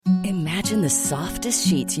Imagine the softest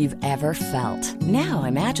sheets you've ever felt. Now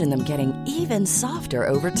imagine them getting even softer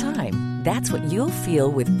over time. That's what you'll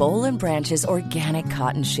feel with Boll & Branch's organic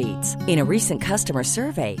cotton sheets. In a recent customer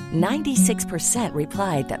survey, 96%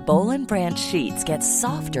 replied that Boll & Branch sheets get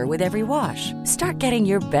softer with every wash. Start getting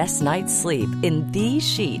your best night's sleep in these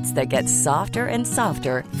sheets that get softer and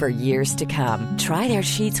softer for years to come. Try their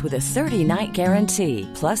sheets with a 30-night guarantee.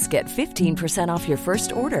 Plus, get 15% off your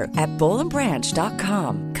first order at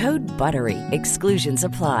bollandbranch.com. Code BUTTERY. Exclusions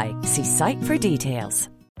apply. See site for details.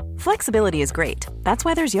 Flexibility is great. That's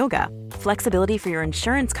why there's yoga. Flexibility for your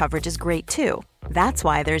insurance coverage is great too. That's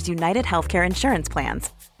why there's United Healthcare Insurance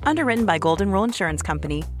Plans. Underwritten by Golden Rule Insurance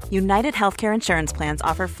Company, United Healthcare Insurance Plans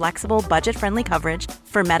offer flexible, budget-friendly coverage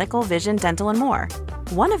for medical, vision, dental, and more.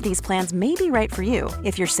 One of these plans may be right for you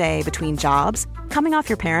if you're, say, between jobs, coming off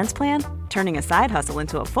your parents' plan, turning a side hustle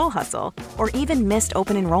into a full hustle, or even missed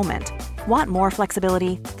open enrollment. Want more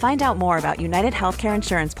flexibility? Find out more about United Healthcare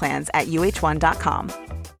Insurance Plans at uh1.com.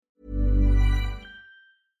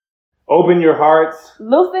 Open your hearts.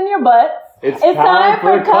 Loosen your butts. It's time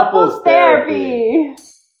for couples therapy.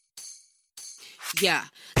 Yeah,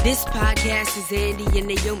 this podcast is Andy and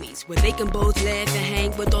Naomi's, where they can both laugh and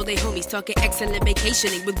hang with all their homies, talking excellent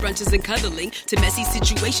vacationing with brunches and cuddling, to messy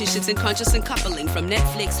situationships and conscious and coupling, from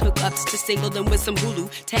Netflix hookups to singledom with some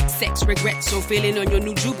Hulu, text, sex, regrets, or feeling on your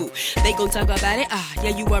new jubu. They gon' talk about it,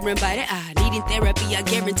 yeah, you are invited, needing therapy, I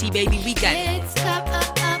guarantee, baby, we got it. It's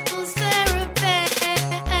couples therapy.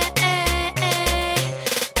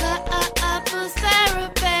 Couples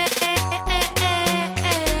therapy.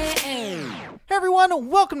 Hey everyone,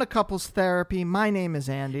 welcome to Couples Therapy. My name is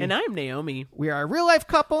Andy. And I'm Naomi. We are a real-life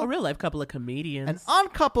couple. A real-life couple of comedians. And on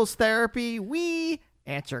Couples Therapy, we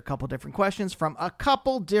answer a couple different questions from a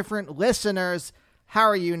couple different listeners. How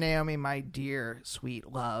are you, Naomi, my dear, sweet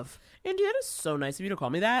love? Andy, that is so nice of you to call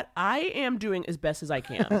me that. I am doing as best as I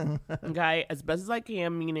can. Okay? As best as I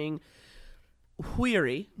can, meaning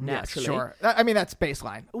weary, naturally. Yes, sure. I mean, that's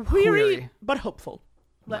baseline. Weary, but hopeful.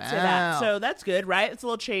 Let's say that. Wow. So that's good, right? It's a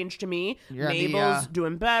little change to me. You're Mabel's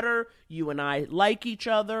doing better. You and I like each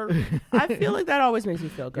other. I feel like that always makes me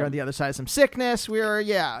feel good. You're on the other side of some sickness. Things are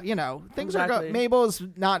Exactly. good. Mabel's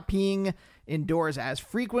not peeing indoors as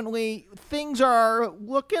frequently. Things are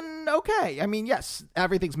looking okay. I mean, yes,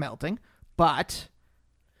 everything's melting, but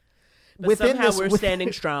somehow we're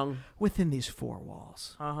standing strong. Within these four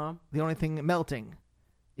walls. The only thing melting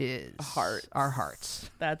is our hearts.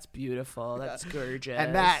 That's beautiful. That's gorgeous.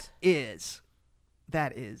 And that is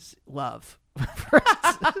love.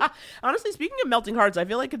 Honestly, speaking of melting hearts, I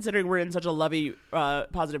feel like considering we're in such a lovey,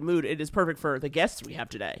 positive mood, it is perfect for the guests we have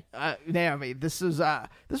today. Naomi, this was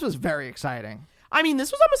very exciting. I mean,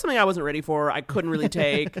 this was almost something I wasn't ready for. I couldn't really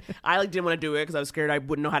take. I didn't want to do it because I was scared I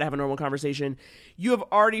wouldn't know how to have a normal conversation. You have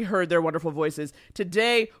already heard their wonderful voices.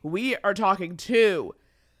 Today, we are talking to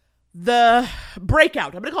the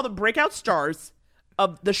breakout. I'm going to call them breakout stars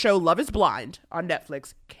of the show Love is Blind on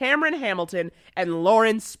Netflix, Cameron Hamilton and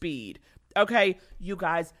Lauren Speed. Okay, you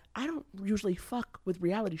guys, I don't usually fuck with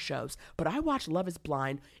reality shows, but I watched Love is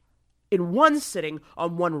Blind in one sitting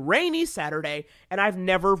on one rainy Saturday, and I've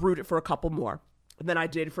never rooted for a couple more than I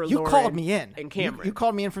did for Lauren. You called me in. And Cameron. You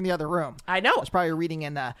called me in from the other room. I know. I was probably reading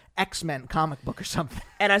an X-Men comic book or something.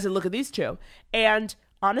 And I said, look at these two. And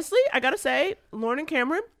honestly, I got to say, Lauren and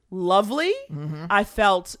Cameron, lovely. Mm-hmm. I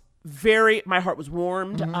felt my heart was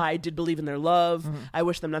warmed. Mm-hmm. I did believe in their love. Mm-hmm. I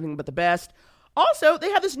wish them nothing but the best. Also,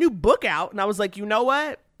 they have this new book out, and I was like, you know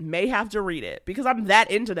what? May have to read it because I'm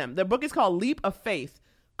that into them. The book is called Leap of Faith,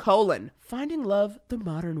 Finding Love the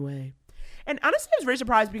Modern Way. And honestly, I was very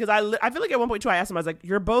surprised because I feel like at one point, too, I asked them, I was like,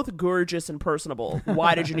 you're both gorgeous and personable.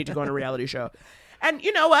 Why did you need to go on a reality show? And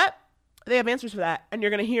you know what? They have answers for that, and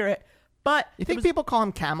you're going to hear it. But you think people call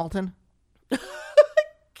him Camilton?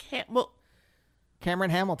 Cameron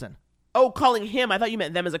Hamilton. Oh, calling him. I thought you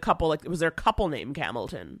meant them as a couple. Like, was their couple name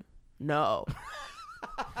Camilton? No.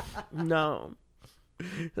 No.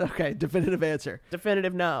 Okay, definitive answer.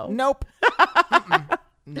 Definitive no. Nope.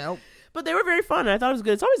 Nope. But they were very fun, and I thought it was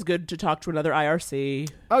good. It's always good to talk to another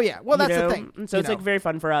IRC. Oh, yeah. Well, that's the thing. And so it's like very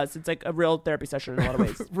fun for us. It's like a real therapy session in a lot of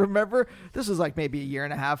ways. Remember, this was like maybe a year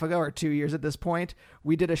and a half ago or 2 years at this point.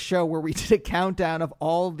 We did a show where we did a countdown of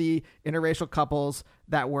all the interracial couples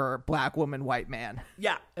that were black woman, white man.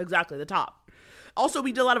 Yeah, exactly. The top. Also,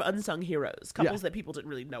 we did a lot of unsung heroes, couples that people didn't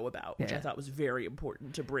really know about, which I thought was very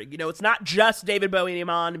important to bring. You know, it's not just David Bowie and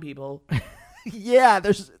Iman and people. Yeah,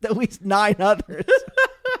 there's at least 9 others.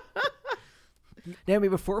 Naomi,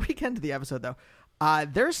 before we get into the episode, though,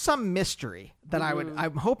 there's some mystery that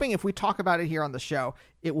I'm hoping if we talk about it here on the show,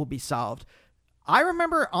 it will be solved. I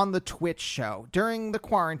remember on the Twitch show during the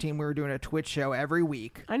quarantine, we were doing a Twitch show every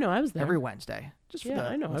week. I know, I was there. Every Wednesday. Just for the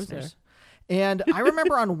I know, listeners. I was And I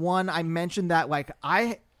remember on one, I mentioned that like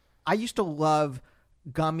I used to love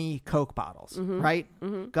gummy Coke bottles, right?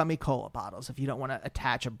 Gummy cola bottles, if you don't want to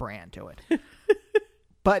attach a brand to it.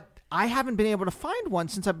 But I haven't been able to find one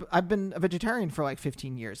since I've been a vegetarian for like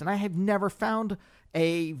 15 years, and I have never found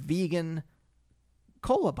a vegan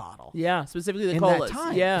cola bottle. Yeah, specifically the in colas. that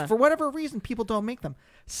time. Yeah. For whatever reason, people don't make them.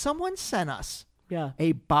 Someone sent us Yeah.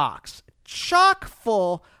 a box chock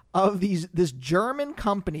full of this German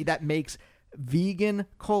company that makes vegan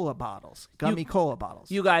cola bottles, gummy cola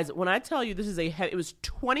bottles. You guys, when I tell you this is it was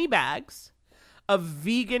 20 bags of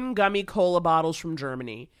vegan gummy cola bottles from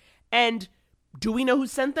Germany. And do we know who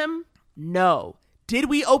sent them? No. Did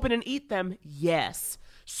we open and eat them? Yes.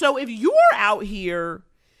 So if you're out here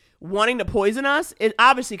wanting to poison us, it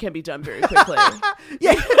obviously can be done very quickly.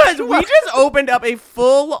 Yeah, Because we just opened up a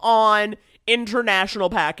full-on international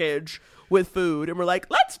package with food, and we're like,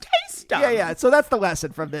 let's taste them. Yeah. So that's the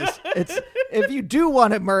lesson from this. It's if you do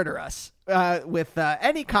want to murder us with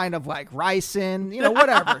any kind of like ricin,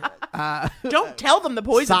 whatever. Don't tell them the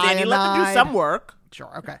poison, Danny. Let them do Cyanide. some work.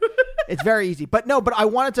 Sure. Okay. It's very easy. But I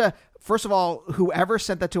wanted to, first of all, whoever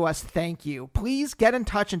sent that to us, thank you. Please get in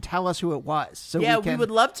touch and tell us who it was. So We would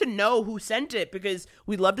love to know who sent it, because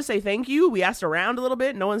we'd love to say thank you. We asked around a little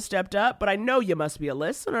bit. No one stepped up, but I know you must be a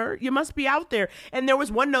listener. You must be out there. And there was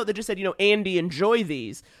one note that just said, Andy, enjoy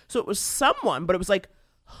these. So it was someone, but it was like,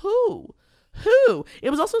 who? It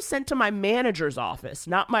was also sent to my manager's office,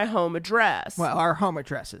 not my home address. Well, our home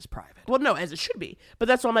address is private. Well, no, as it should be. But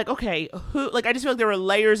that's why I'm like, okay, who? Like, I just feel like there were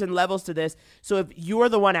layers and levels to this. So if you're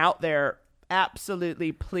the one out there,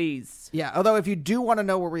 absolutely, please. Yeah, although if you do want to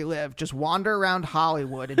know where we live, just wander around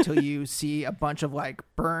Hollywood until you see a bunch of like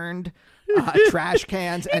burned trash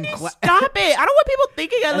cans and Stop it. I don't want people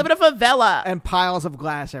thinking I live in a favela. and piles of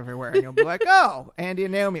glass everywhere. And you'll be like, oh, Andy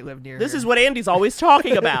and Naomi live near This here. is what Andy's always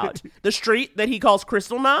talking about. The street that he calls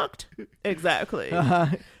Crystal Knocked. Exactly.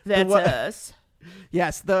 That's us.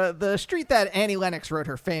 Yes, the street that Annie Lennox wrote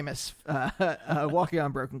her famous Walking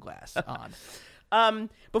on Broken Glass on.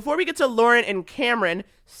 Before we get to Lauren and Cameron,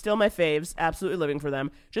 still my faves, absolutely living for them.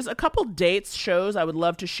 Just a couple dates, shows I would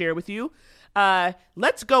love to share with you.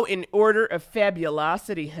 Let's go in order of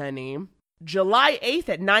fabulosity, honey. July 8th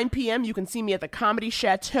at 9 p.m., you can see me at the Comedy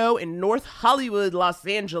Chateau in North Hollywood, Los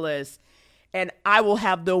Angeles. And I will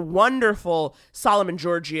have the wonderful Solomon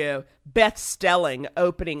Giorgio, Beth Stelling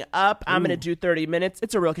opening up. I'm going to do 30 minutes.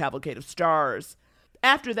 It's a real cavalcade of stars.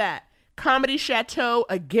 After that, Comedy Chateau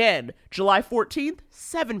again, July 14th,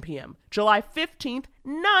 7 p.m. July 15th,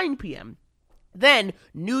 9 p.m. Then,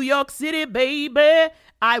 New York City, baby.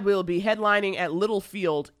 I will be headlining at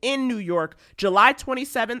Littlefield in New York, July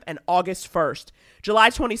 27th and August 1st.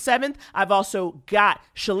 July 27th, I've also got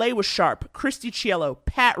Shalewa Sharp, Christy Cielo,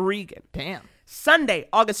 Pat Regan. Damn. Sunday,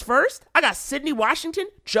 August 1st, I got Sydney Washington,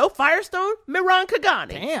 Joe Firestone, Miran Kagani.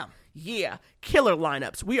 Damn. Yeah, killer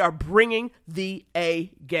lineups. We are bringing the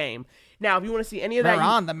A game. Now, if you want to see any of that,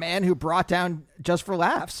 Miran, the man who brought down Just for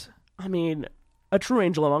Laughs. I mean, a true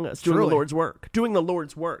angel among us, doing Truly. the Lord's work. Doing the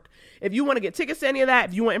Lord's work. If you want to get tickets to any of that,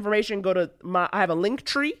 if you want information, go to I have a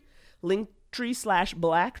Linktree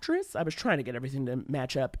 /Blacktress. I was trying to get everything to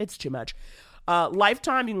match up. It's too much.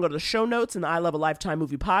 Lifetime, you can go to the show notes in the I Love a Lifetime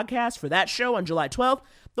movie podcast for that show on July 12th.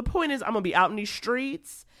 The point is, I'm going to be out in these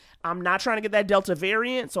streets. I'm not trying to get that Delta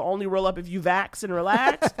variant, so only roll up if you vax and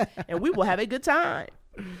relax, and we will have a good time.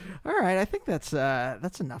 All right, I think that's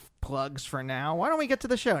enough plugs for now. Why don't we get to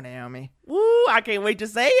the show, Naomi? Woo, I can't wait to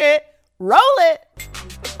say it. Roll it.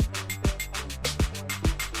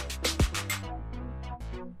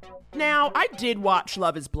 Now, I did watch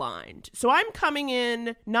Love is Blind, so I'm coming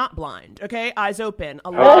in not blind, okay? Eyes open.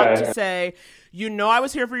 A lot to say. You know I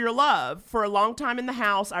was here for your love. For a long time in the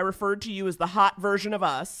house, I referred to you as the hot version of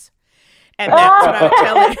us. And that's what I would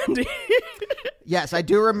tell Andy. Yes, I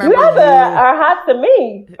do remember You guys you. are hot to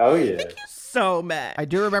me. Oh, yeah. So mad. I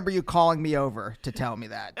do remember you calling me over to tell me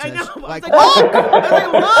that. I know. Like, I was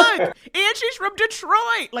like, look. And she's from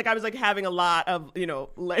Detroit. Like, I was like having a lot of,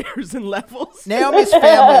 layers and levels. Naomi's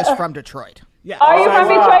family is from Detroit. Yeah. Are you from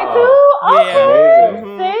Detroit too? Yeah.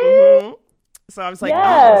 Okay. Mhm. So I was like,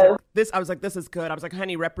 Yes. I was like, this is good. I was like,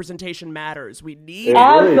 honey, representation matters. We need It it.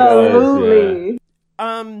 really does, Absolutely.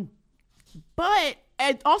 But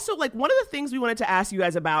and also, like, one of the things we wanted to ask you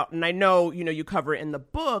guys about, and I know, you cover it in the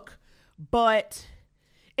book, but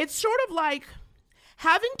it's sort of like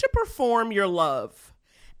having to perform your love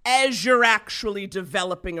as you're actually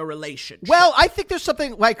developing a relationship. Well, I think there's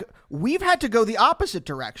something like we've had to go the opposite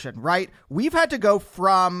direction, right? We've had to go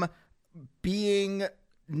from being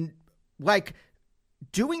like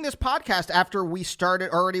doing this podcast after we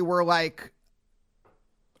started already were like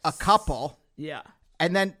a couple. Yeah.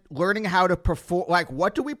 And then learning how to perform, like,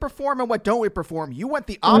 what do we perform and what don't we perform? You went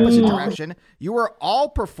the opposite direction. You were all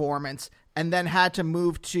performance and then had to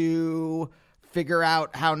move to figure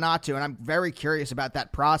out how not to. And I'm very curious about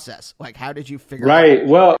that process. Like, how did you figure out? Right.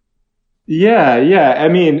 Well, yeah. I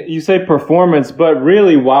mean, you say performance, but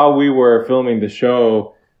really while we were filming the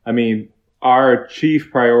show, I mean, our chief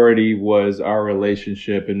priority was our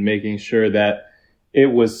relationship and making sure that it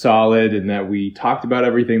was solid and that we talked about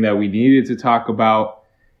everything that we needed to talk about.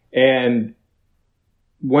 And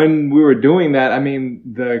when we were doing that, I mean,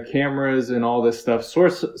 the cameras and all this stuff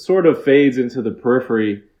sort of fades into the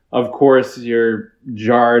periphery. Of course, you're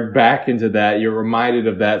jarred back into that. You're reminded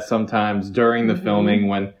of that sometimes during the filming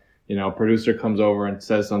when, you know, a producer comes over and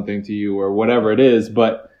says something to you or whatever it is.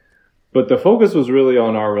 But the focus was really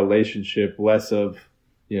on our relationship, less of,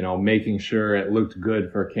 you know, making sure it looked good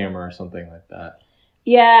for camera or something like that.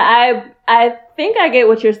 Yeah, I think I get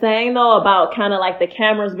what you're saying though about kind of like the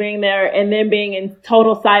cameras being there and then being in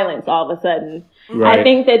total silence all of a sudden. Right. I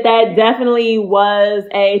think that definitely was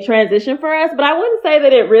a transition for us, but I wouldn't say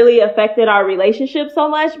that it really affected our relationship so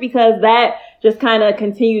much because that just kind of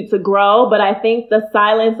continued to grow. But I think the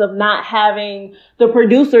silence of not having the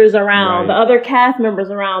producers around, the other cast members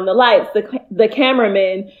around, the lights, the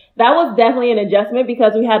cameramen, that was definitely an adjustment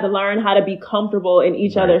because we had to learn how to be comfortable in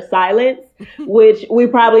each other's silence, which we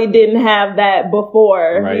probably didn't have that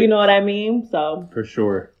before. Right. You know what I mean? So For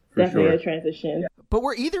sure. definitely a transition. But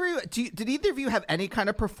were either of you, did either of you have any kind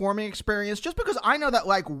of performing experience? Just because I know that,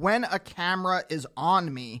 like, when a camera is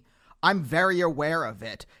on me, I'm very aware of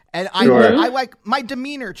it. And I like, my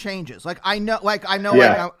demeanor changes. Like, I know, like,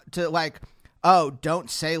 to, like, oh, don't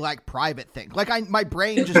say, like, private things. Like, my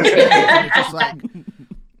brain just changes and it's just like,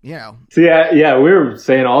 you know. So yeah, we were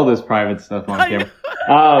saying all this private stuff on camera.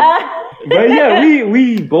 But yeah,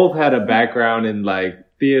 we both had a background in, like,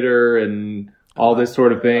 theater and all this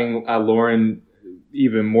sort of thing. Lauren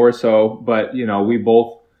even more so, but you know, we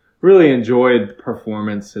both really enjoyed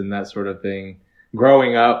performance and that sort of thing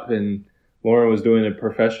growing up, and Lauren was doing it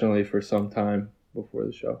professionally for some time before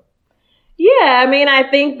the show. Yeah, I mean, I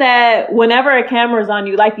think that whenever a camera's on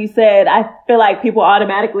you, like you said, I feel like people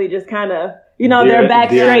automatically just kind of, you know, their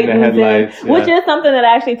back straight, which is something that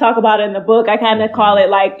I actually talk about in the book. I kind of call it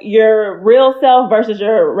like your real self versus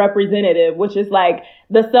your representative, which is like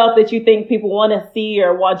the self that you think people want to see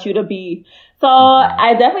or want you to be. So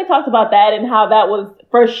I definitely talked about that and how that was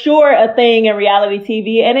for sure a thing in reality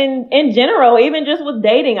TV. And in general, even just with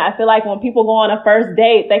dating, I feel like when people go on a first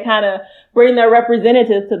date, they kind of bring their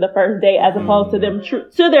representatives to the first date as opposed to them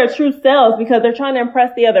to their true selves because they're trying to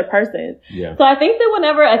impress the other person. Yeah. So I think that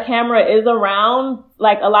whenever a camera is around,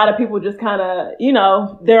 like a lot of people just kind of, you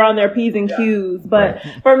know, they're on their P's and Q's. But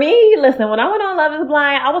for me, listen, when I went on Love is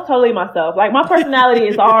Blind, I was totally myself. Like my personality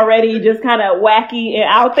is already just kind of wacky and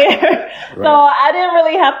out there. So I didn't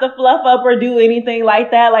really have to fluff up or do anything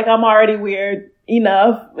like that. Like I'm already weird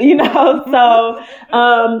enough, you know? So,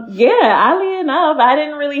 oddly enough, I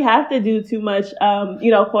didn't really have to do too much,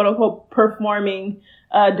 quote unquote performing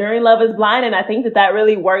during Love is Blind. And I think that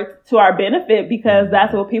really worked to our benefit because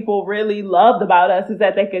that's what people really loved about us is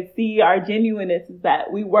that they could see our genuineness, is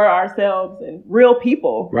that we were ourselves and real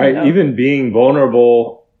people. Right. You know? Even being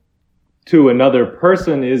vulnerable to another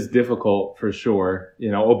person is difficult for sure.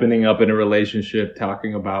 You know, opening up in a relationship,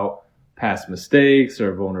 talking about past mistakes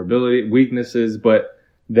or vulnerability, weaknesses, but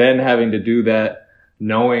then having to do that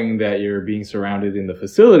knowing that you're being surrounded in the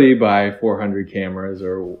facility by 400 cameras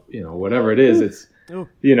or, you know, whatever it is, it's,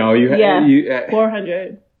 you know,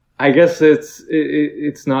 400. I guess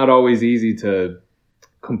it's not always easy to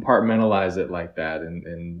compartmentalize it like that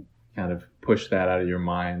and kind of push that out of your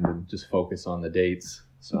mind and just focus on the dates.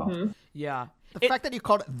 So, yeah. The fact that you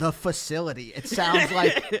called it the facility, it sounds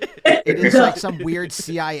like it is like some weird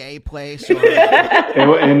CIA place. Or...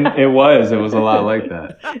 it was a lot like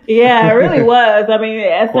that. Yeah, it really was. I mean,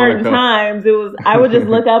 at certain times, I would just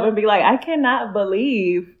look up and be like, I cannot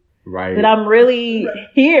believe that I'm really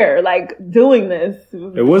here, like doing this.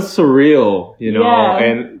 It was surreal, you know,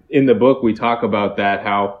 and in the book, we talk about that,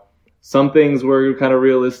 how some things were kind of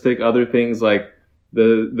realistic, other things like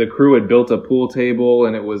the crew had built a pool table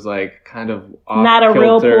and it was like kind of off not a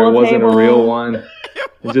real pool it wasn't table. A real one.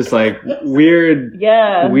 Just like weird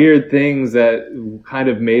things that kind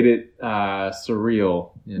of made it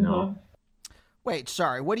surreal, you know. Wait,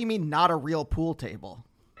 sorry. What do you mean not a real pool table?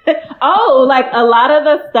 Oh, like a lot of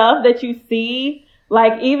the stuff that you see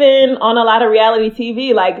Like, even on a lot of reality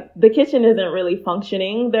TV, like, the kitchen isn't really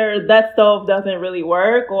functioning. That stove doesn't really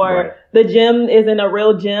work, or the gym isn't a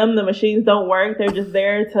real gym. The machines don't work. They're just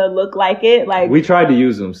there to look like it. Like, we tried to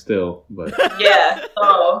use them still, but yeah.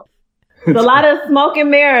 So it's a lot of smoke and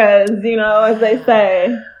mirrors, you know, as they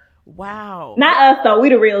say. Wow. Not us, though. We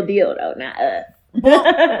the real deal, though. Not us.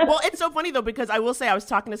 Well, it's so funny though, because I will say I was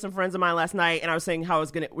talking to some friends of mine last night, and I was saying how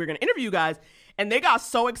we were gonna interview you guys, and they got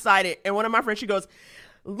so excited. And one of my friends, she goes,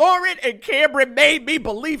 "Lauren and Cameron made me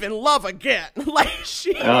believe in love again." Like that's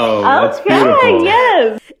beautiful.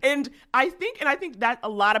 Yes. And I think that a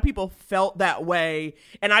lot of people felt that way.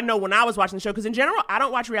 And I know when I was watching the show, because in general, I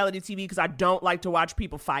don't watch reality TV because I don't like to watch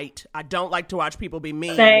people fight. I don't like to watch people be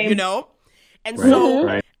mean. Same. You know. And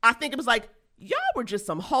I think it was like, y'all were just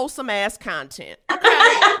some wholesome ass content,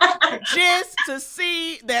 okay? Just to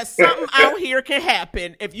see that something out here can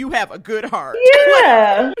happen if you have a good heart.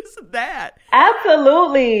 Yeah. Like, what's that?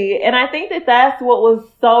 Absolutely. And I think that that's what was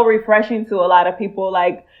so refreshing to a lot of people.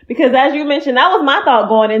 Like, because as you mentioned, that was my thought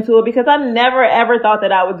going into it, because I never ever thought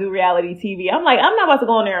that I would do reality TV. I'm like, I'm not about to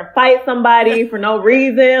go in there and fight somebody for no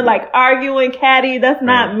reason, like arguing catty. That's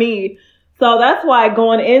not me. So that's why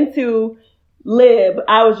going into Lib,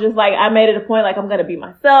 I was just like, I made it a point, like, I'm going to be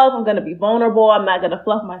myself. I'm going to be vulnerable. I'm not going to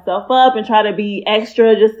fluff myself up and try to be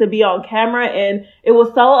extra just to be on camera. And it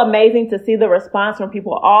was so amazing to see the response from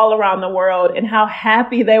people all around the world and how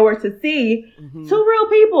happy they were to see two real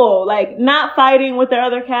people, like, not fighting with their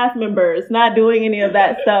other cast members, not doing any of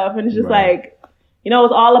that stuff. And it's just like, you know,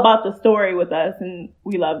 it's all about the story with us, and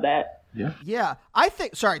we love that. Yeah. I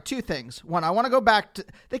think, two things. One, I want to go back to,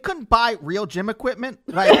 they couldn't buy real gym equipment.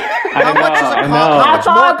 Like, how much is it cost? I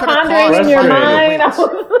saw pondering in your mind.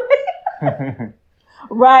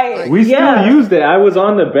 Right. We still used it. I was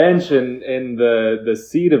on the bench, and the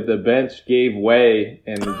seat of the bench gave way,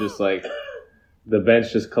 and just like the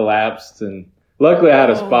bench just collapsed, and luckily I had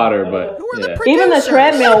a spotter, but even the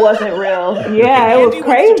treadmill wasn't real. Yeah, it was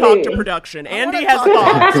crazy. To talk to production. Andy has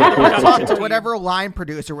thoughts. Talk to whatever line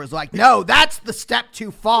producer was like, no, that's the step too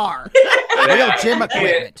far. Real gym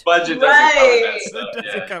equipment. Budget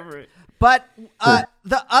doesn't cover it. But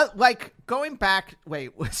going back.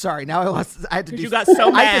 Wait, sorry. Now I lost. I had to. You got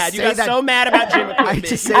so mad. You got so mad about gym equipment. I had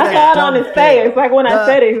to say I saw it on his face. Like when I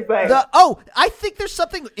said it, he's like, I think there's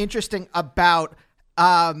something interesting about.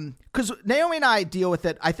 Because Naomi and I deal with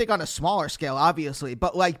it, I think, on a smaller scale, obviously,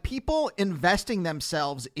 but like people investing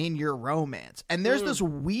themselves in your romance. And there's this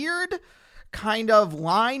weird kind of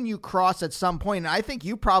line you cross at some point. And I think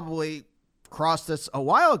you probably crossed this a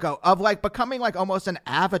while ago, of like becoming like almost an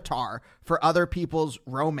avatar for other people's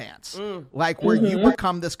romance. Like where you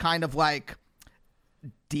become this kind of like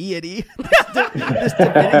deity. This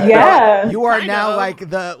divinity. Yeah. You are now like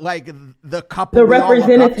the couple. The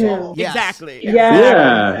representative. Yes. Exactly.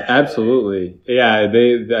 Yeah, absolutely. Yeah,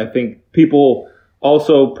 I think people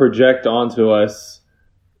also project onto us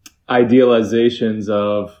idealizations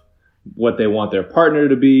of what they want their partner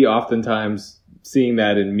to be. Oftentimes seeing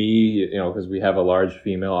that in me, you know, because we have a large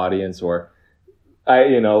female audience, or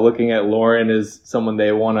looking at Lauren as someone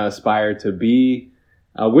they want to aspire to be.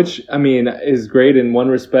 Which, I mean, is great in one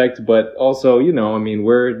respect, but also, you know, I mean,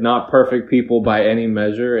 we're not perfect people by any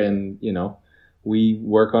measure, and, you know, we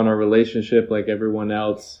work on our relationship like everyone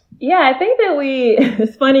else. Yeah, I think that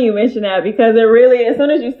it's funny you mention that, because it really, as soon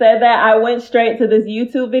as you said that, I went straight to this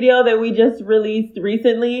YouTube video that we just released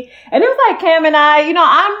recently. And it was like Cam and I, you know,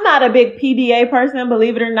 I'm not a big PDA person,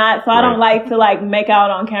 believe it or not, so I don't like to like make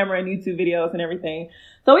out on camera in YouTube videos and everything.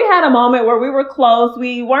 So we had a moment where we were close.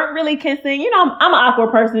 We weren't really kissing. You know, I'm an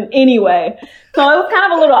awkward person anyway. So it was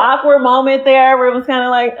kind of a little awkward moment there where it was kind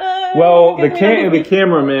of like, well, the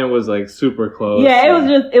cameraman was like super close. Yeah, it was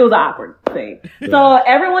an awkward thing. Yeah. So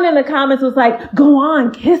everyone in the comments was like, go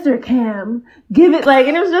on, kiss her, Cam. Give it like,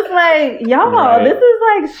 and it was just like, y'all, this is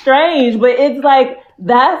like strange, but it's like,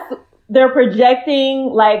 they're projecting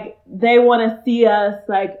like they want to see us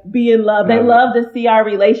like be in love. They love to see our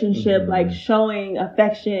relationship like showing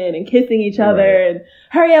affection and kissing each other and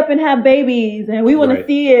hurry up and have babies, and we want to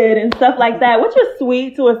see it and stuff like that, which is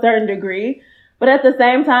sweet to a certain degree. But at the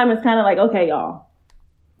same time, it's kind of like, okay, y'all,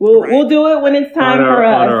 we'll do it when it's time for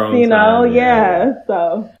us, you know? Yeah.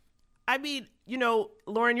 So, I mean, you know,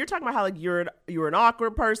 Lauren, you're talking about how like you're an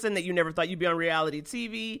awkward person, that you never thought you'd be on reality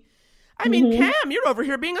TV. I mean, Cam, you're over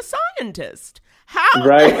here being a scientist. How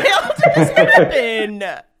the hell did this happen?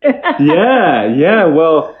 Yeah.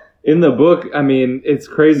 Well, in the book, I mean, it's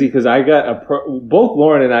crazy because I got both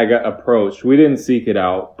Lauren and I got approached. We didn't seek it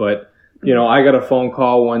out, but, you know, I got a phone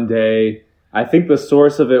call one day. I think the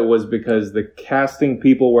source of it was because the casting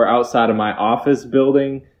people were outside of my office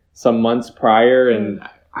building some months prior, and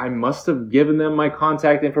I must have given them my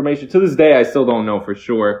contact information. To this day, I still don't know for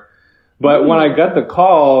sure. But when I got the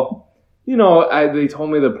call, you know, they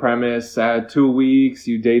told me the premise, 2 weeks,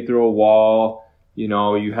 you date through a wall, you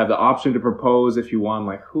know, you have the option to propose if you want. I'm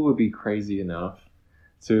like, who would be crazy enough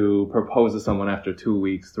to propose to someone after 2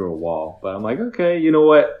 weeks through a wall? But I'm like, okay, you know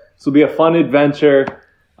what? This will be a fun adventure.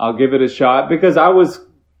 I'll give it a shot, because I was,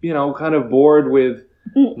 you know, kind of bored with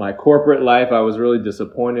my corporate life. I was really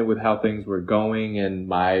disappointed with how things were going, and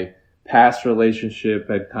my past relationship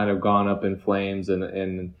had kind of gone up in flames,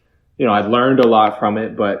 and you know, I'd learned a lot from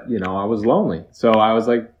it, but you know, I was lonely. So I was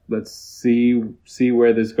like, let's see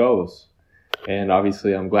where this goes. And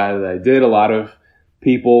obviously I'm glad that I did. A lot of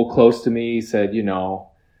people close to me said, you know,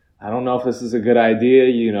 I don't know if this is a good idea.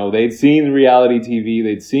 You know, they'd seen reality TV.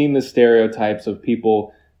 They'd seen the stereotypes of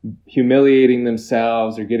people humiliating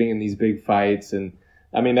themselves or getting in these big fights. And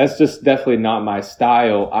I mean, that's just definitely not my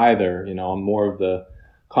style either. You know, I'm more of the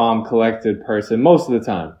calm, collected person most of the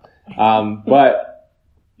time. But,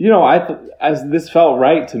 you know, as this felt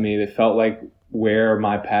right to me, it felt like where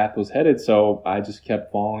my path was headed. So I just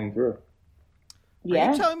kept following through. Yeah.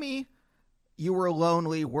 Are you telling me you were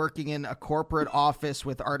lonely working in a corporate office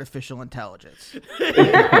with artificial intelligence?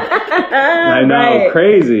 I know, right.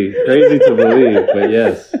 Crazy to believe, but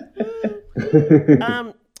yes.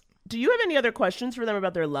 Do you have any other questions for them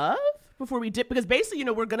about their love before we dip? Because basically, you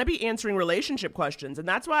know, we're going to be answering relationship questions, and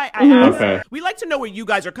that's why I asked. Okay. We like to know where you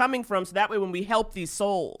guys are coming from, so that way when we help these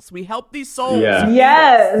souls. Yeah.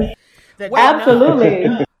 Yes.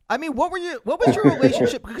 Absolutely. I mean, what was your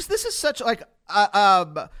relationship? Because this is such like,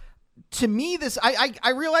 to me, this,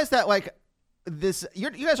 I realized that like this, you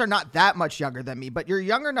guys are not that much younger than me, but you're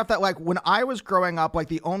younger enough that like when I was growing up, like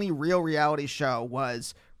the only real reality show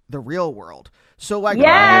was The Real World. So like,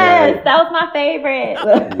 yes, that was my favorite.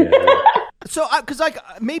 So, because like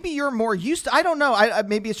maybe you're more used to, I don't know,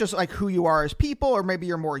 maybe it's just like who you are as people, or maybe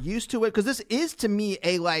you're more used to it. Because this is to me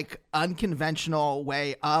a like unconventional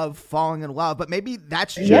way of falling in love. But maybe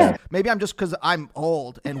that's just maybe I'm just because I'm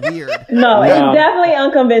old and weird. No, it's definitely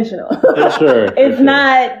unconventional. It's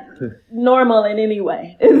not normal in any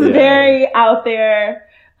way. It's very out there.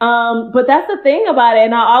 But that's the thing about it.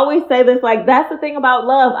 And I always say this, like, that's the thing about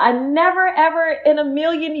love. I never, ever in a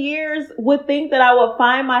million years would think that I would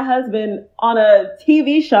find my husband on a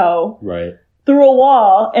TV show through a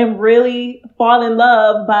wall and really fall in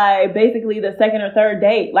love by basically the second or third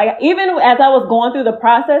date. Like, even as I was going through the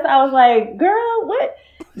process, I was like, girl, what?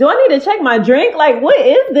 Do I need to check my drink? Like, what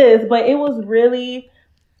is this? But it was really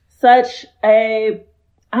such a,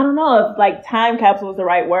 I don't know if like time capsule is the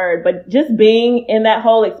right word, but just being in that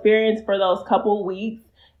whole experience for those couple weeks,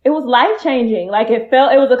 it was life changing. Like it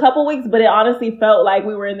was a couple weeks, but it honestly felt like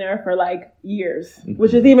we were in there for like years,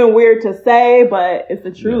 which is even weird to say, but it's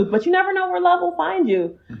the truth. But you never know where love will find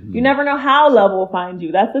you. You never know how love will find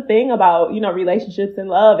you. That's the thing about, you know, relationships and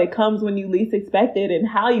love. It comes when you least expect it and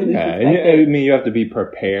how you least expect it. I mean, you have to be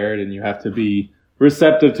prepared and you have to be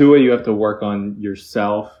receptive to it. You have to work on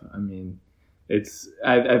yourself. I mean,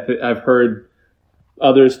 I've heard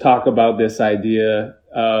others talk about this idea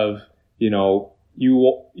of, you know,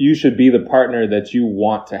 you should be the partner that you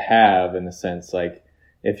want to have, in a sense. Like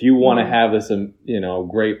if you want to have this, you know,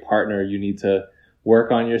 great partner, you need to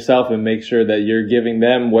work on yourself and make sure that you're giving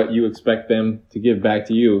them what you expect them to give back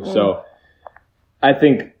to you. So I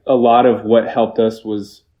think a lot of what helped us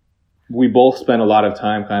was we both spent a lot of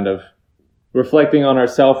time kind of reflecting on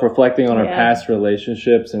ourselves, reflecting on our past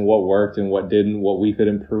relationships and what worked and what didn't, what we could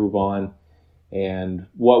improve on, and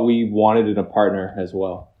what we wanted in a partner as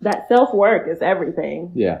well. That self-work is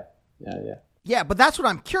everything. Yeah, but that's what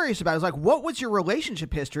I'm curious about is like, what was your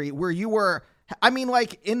relationship history where you were, I mean,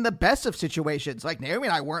 like in the best of situations, like Naomi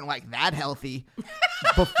and I weren't like that healthy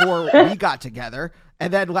before we got together.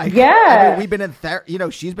 And then, like, I mean, we've been in therapy, you know,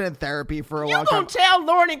 she's been in therapy for a long time. You gonna tell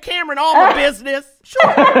Lauren and Cameron all my business? Sure.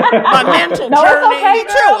 My mental journey.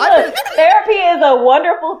 It's okay, girl. Look, therapy is a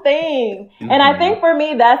wonderful thing. And I think for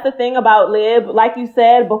me, that's the thing about Lib. Like you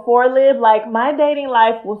said, before Lib, like, my dating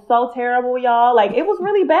life was so terrible, y'all. Like, it was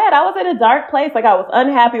really bad. I was in a dark place. Like, I was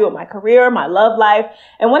unhappy with my career, my love life.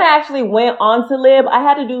 And when I actually went on to Lib, I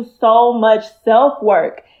had to do so much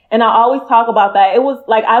self-work. And I always talk about that. It was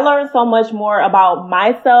like I learned so much more about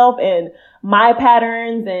myself and my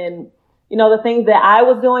patterns and, you know, the things that I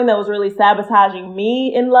was doing that was really sabotaging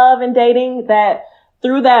me in love and dating, that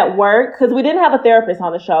through that work, because we didn't have a therapist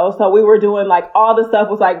on the show. So we were doing like all the stuff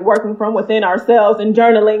was like working from within ourselves and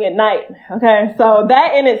journaling at night. Okay. So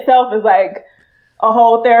that in itself is like a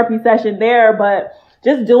whole therapy session there. But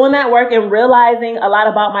just doing that work and realizing a lot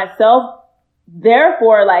about myself,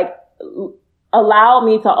 therefore, like, allowed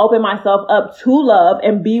me to open myself up to love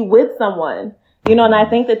and be with someone. You know, and I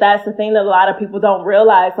think that that's the thing that a lot of people don't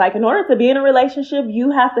realize. Like, in order to be in a relationship, you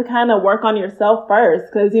have to kind of work on yourself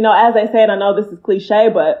first. Because, you know, as I said, I know this is cliche,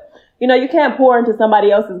 but, you know, you can't pour into somebody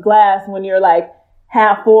else's glass when you're like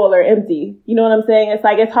half full or empty. You know what I'm saying? It's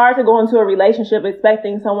like, it's hard to go into a relationship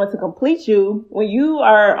expecting someone to complete you when you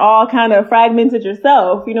are all kind of fragmented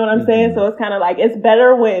yourself. You know what I'm saying? So it's kind of like, it's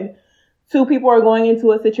better when two people are going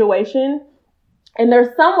into a situation and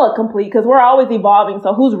they're somewhat complete, because we're always evolving.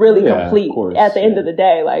 So who's really complete at the end of the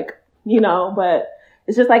day? Like, you know, but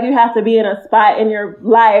it's just like you have to be in a spot in your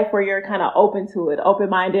life where you're kind of open to it,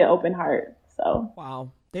 open-minded, open heart. So.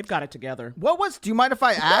 Wow. They've got it together. Do you mind if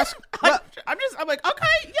I ask? I'm like,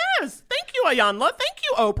 okay, yes. Thank you, Iyanla. Thank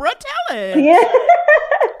you, Oprah. Tell it. Yeah.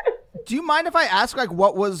 Do you mind if I ask, like,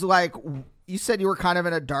 what was, like, you said you were kind of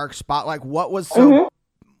in a dark spot. Like, what was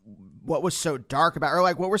so dark about, or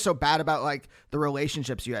like, what was so bad about, like, the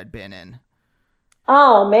relationships you had been in?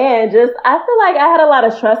 Oh man, I feel like I had a lot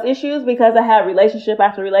of trust issues because I had relationship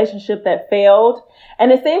after relationship that failed.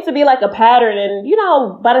 And it seems to be like a pattern. And, you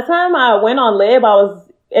know, by the time I went on Lib, I was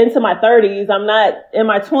into my 30s. I'm not in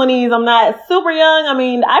my 20s. I'm not super young. I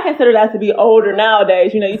mean, I consider that to be older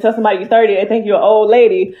nowadays. You know, you tell somebody you're 30, they think you're an old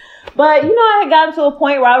lady. But, you know, I had gotten to a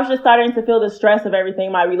point where I was just starting to feel the stress of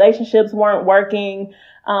everything. My relationships weren't working.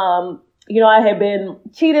 You know, I had been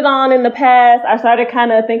cheated on in the past. I started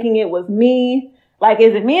kind of thinking it was me. Like,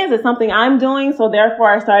 is it me? Is it something I'm doing? So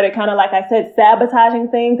therefore I started kind of, like I said, sabotaging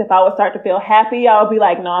things. If I would start to feel happy, I would be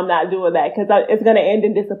like, no, I'm not doing that, because it's going to end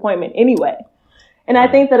in disappointment anyway. And I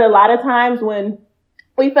think that a lot of times when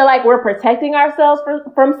we feel like we're protecting ourselves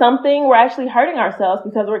from something, we're actually hurting ourselves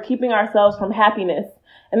because we're keeping ourselves from happiness.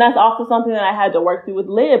 And that's also something that I had to work through with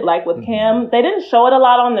Lib, like with Cam. They didn't show it a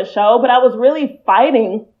lot on the show, but I was really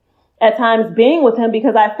fighting at times being with him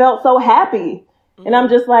because I felt so happy. And I'm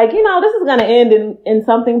just like, you know, this is going to end in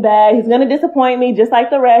something bad. He's going to disappoint me just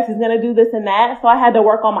like the rest. He's going to do this and that. So I had to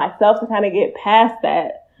work on myself to kind of get past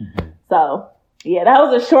that. So, yeah, that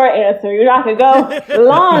was a short answer. You know, I could go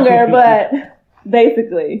longer, but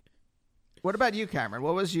basically. What about you, Cameron?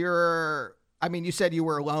 What was your, I mean, you said you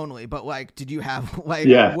were lonely, but like, did you have like,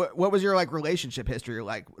 what was your like relationship history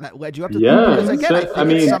like that led you up to that? Because again,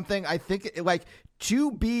 it's something, I think like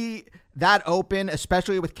to be that open,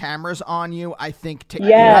 especially with cameras on you, I think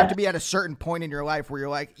you have to be at a certain point in your life where you're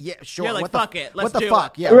like, yeah, sure. You're like, fuck it. Let's what the do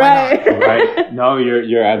fuck? it. Yeah, right. Why not? Right. No,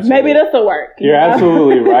 you're absolutely. Maybe this will work. You're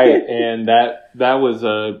absolutely right. And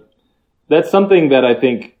that's something that I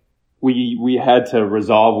think we had to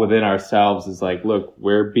resolve within ourselves is like, look,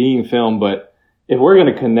 we're being filmed, but if we're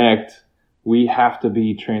going to connect, we have to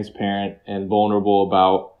be transparent and vulnerable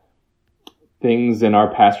about things in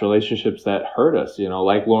our past relationships that hurt us. You know,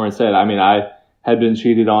 like Lauren said, I mean, I had been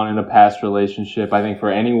cheated on in a past relationship. I think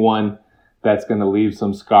for anyone that's going to leave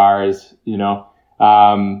some scars, you know,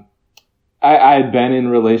 I had been in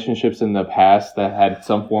relationships in the past that had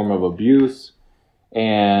some form of abuse.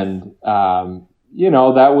 And, you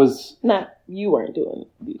know, that was... You weren't doing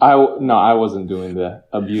it. I wasn't doing the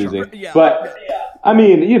abusing. Sure, yeah. But, I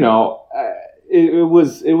mean, you know, it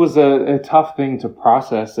was a tough thing to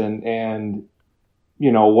process. And,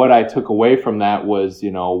 you know, what I took away from that was, you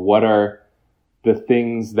know, what are the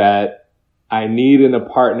things that I need in a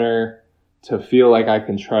partner to feel like I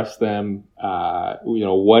can trust them? You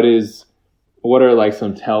know, what are like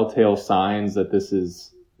some telltale signs that this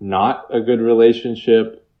is not a good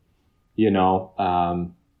relationship? You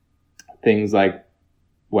know, things like,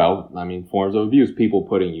 well, I mean, forms of abuse, people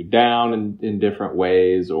putting you down in different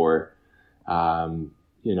ways, or,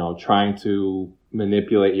 you know, trying to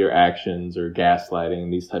manipulate your actions or gaslighting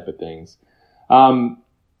and these type of things.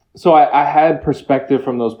 So I had perspective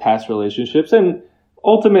from those past relationships, and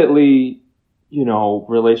ultimately, you know,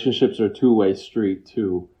 relationships are a two-way street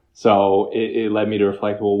too. So it led me to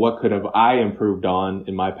reflect, well, what could have I improved on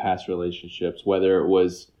in my past relationships? Whether it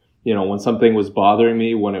was, you know, when something was bothering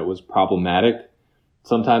me, when it was problematic.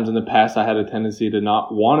 Sometimes in the past, I had a tendency to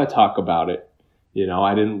not want to talk about it. You know,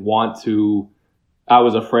 I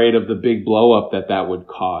was afraid of the big blow up that would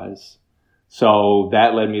cause. So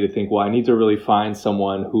that led me to think, well, I need to really find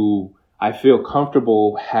someone who I feel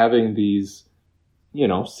comfortable having these, you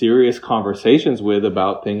know, serious conversations with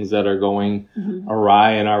about things that are going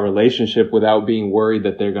awry in our relationship without being worried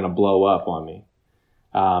that they're going to blow up on me.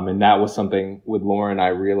 And that was something with Lauren, I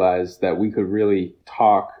realized that we could really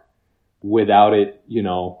talk without it, you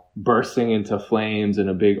know, bursting into flames in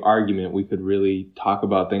a big argument. We could really talk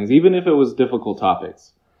about things, even if it was difficult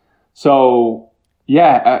topics. So,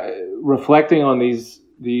 yeah, reflecting on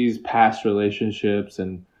these past relationships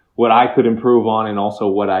and what I could improve on and also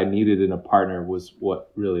what I needed in a partner was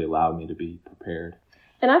what really allowed me to be prepared.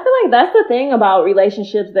 And I feel like that's the thing about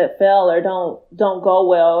relationships that fail or don't go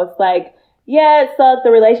well. It's like, yeah, it sucks,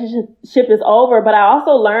 the relationship is over, but I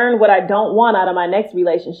also learned what I don't want out of my next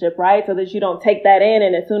relationship, right? So that you don't take that in,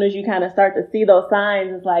 and as soon as you kind of start to see those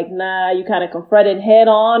signs, it's like, nah, you kind of confront it head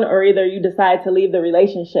on, or either you decide to leave the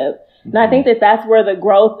relationship. And I think that that's where the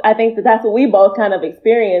growth, I think that that's what we both kind of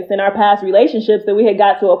experienced in our past relationships, that we had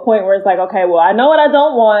got to a point where it's like, okay, well, I know what I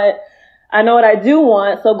don't want. I know what I do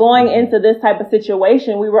want. So going into this type of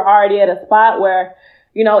situation, we were already at a spot where,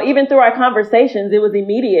 you know, even through our conversations, it was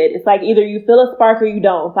immediate. It's like either you feel a spark or you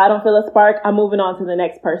don't. If I don't feel a spark, I'm moving on to the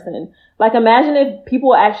next person. Like, imagine if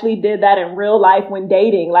people actually did that in real life when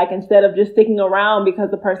dating, like instead of just sticking around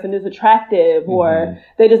because the person is attractive or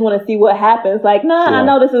they just want to see what happens. Like, nah, I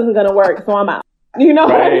know this isn't going to work, so I'm out. You know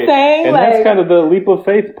what I'm saying? And that's kind of the leap of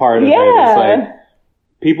faith part of it. It's like,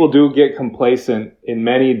 people do get complacent in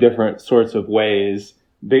many different sorts of ways.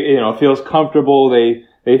 They, you know, it feels comfortable. They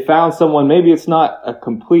found someone, maybe it's not a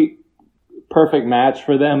complete perfect match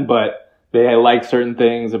for them, but they like certain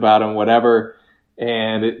things about them, whatever.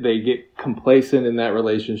 And they get complacent in that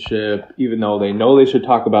relationship, even though they know they should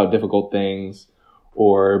talk about difficult things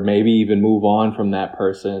or maybe even move on from that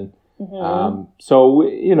person. So,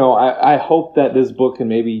 you know, I hope that this book can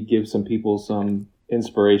maybe give some people some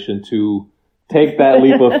inspiration to take that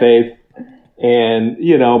leap of faith and,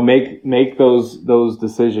 you know, make those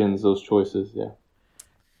decisions, those choices. Yeah.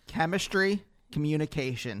 Chemistry,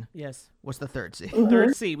 communication. Yes. What's the third C?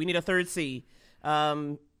 Third C. We need a third C.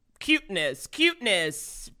 Cuteness.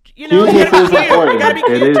 You know, cuteness is important. We gotta be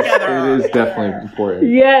cute together. It is definitely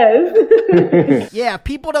important. Yes. Yeah,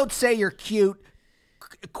 people don't say you're cute.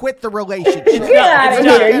 Quit the relationship. Get out of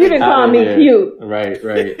here. You didn't call me cute. Right.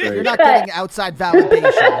 You're not getting outside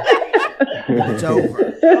validation. It's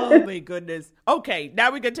over. Oh, my goodness. Okay,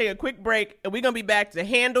 now we're going to take a quick break, and we're going to be back to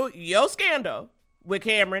handle your scandal with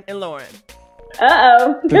Cameron and Lauren.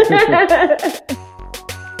 Uh-oh.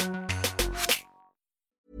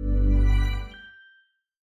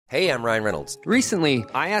 Hey, I'm Ryan Reynolds. Recently,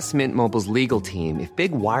 I asked Mint Mobile's legal team if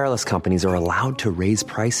big wireless companies are allowed to raise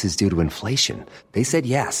prices due to inflation. They said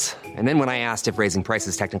yes. And then when I asked if raising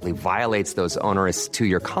prices technically violates those onerous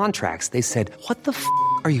 2-year contracts, they said, "What the f***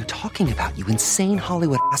 are you talking about, you insane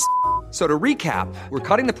Hollywood ass?" So to recap, we're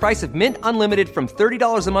cutting the price of Mint Unlimited from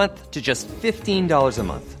 $30 a month to just $15 a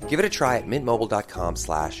month. Give it a try at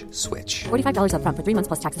mintmobile.com/switch. $45 up front for 3 months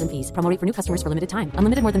plus taxes and fees. Promo rate for new customers for limited time.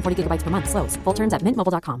 Unlimited more than 40 gigabytes per month. Slows full terms at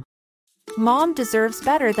mintmobile.com. Mom deserves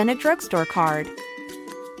better than a drugstore card.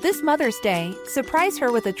 This Mother's Day, surprise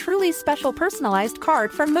her with a truly special personalized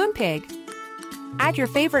card from Moonpig. Add your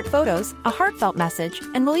favorite photos, a heartfelt message,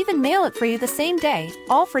 and we'll even mail it for you the same day,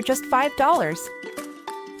 all for just $5.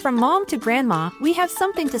 From mom to grandma, we have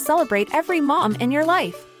something to celebrate every mom in your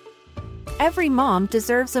life. Every mom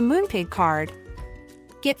deserves a Moonpig card.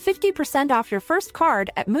 Get 50% off your first card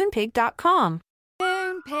at Moonpig.com.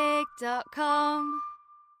 Moonpig.com.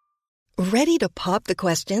 Ready to pop the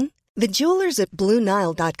question? The jewelers at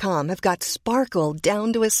BlueNile.com have got sparkle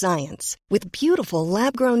down to a science with beautiful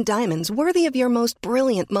lab-grown diamonds worthy of your most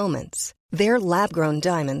brilliant moments. Their lab-grown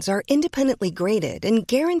diamonds are independently graded and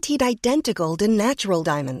guaranteed identical to natural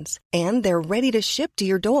diamonds, and they're ready to ship to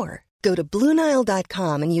your door. Go to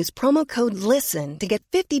BlueNile.com and use promo code LISTEN to get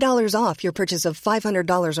 $50 off your purchase of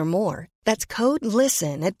 $500 or more. That's code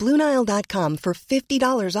LISTEN at BlueNile.com for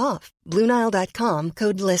 $50 off. BlueNile.com,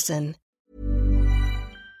 code LISTEN.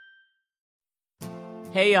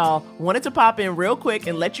 Hey y'all, wanted to pop in real quick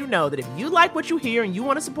and let you know that if you like what you hear and you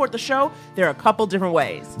want to support the show, there are a couple different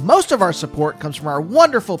ways. Most of our support comes from our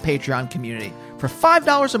wonderful Patreon community. For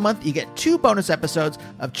 $5 a month, you get 2 bonus episodes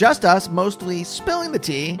of just us mostly spilling the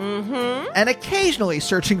tea and occasionally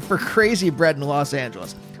searching for crazy bread in Los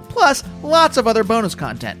Angeles. Plus, lots of other bonus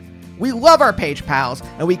content. We love our page pals,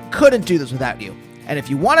 and we couldn't do this without you. And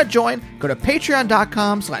if you want to join, go to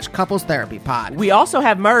patreon.com/couplestherapypod. We also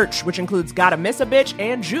have merch, which includes Gotta Miss a Bitch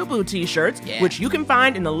and Jubu t-shirts, which you can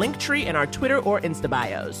find in the link tree in our Twitter or Insta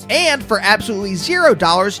bios. And for absolutely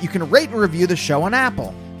 $0, you can rate and review the show on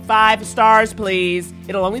Apple. 5 stars, please.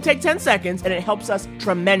 It'll only take 10 seconds, and it helps us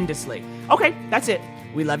tremendously. Okay, that's it.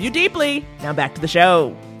 We love you deeply. Now back to the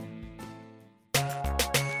show.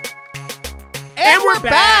 And we're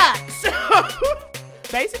back! So...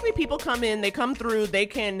 basically, people come in, they come through, they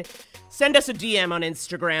can send us a DM on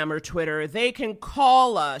Instagram or Twitter, they can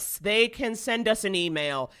call us, they can send us an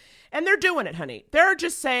email, and they're doing it, honey. They're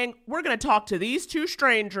just saying, we're going to talk to these 2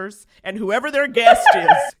 strangers and whoever their guest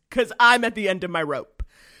is, because I'm at the end of my rope.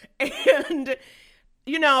 And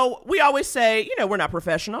you know, we always say, you know, we're not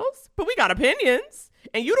professionals, but we got opinions.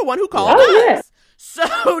 And you're the one who called us. Yeah.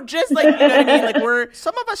 So just like, you know what I mean? Like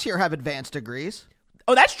some of us here have advanced degrees.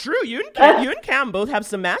 Oh, that's true. You and Cam both have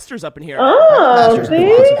some masters up in here. Oh, masters in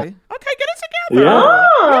philosophy. Okay, get it together. Yeah.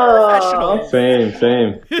 Oh.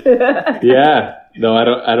 Same. Yeah. No, I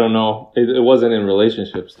don't know. It wasn't in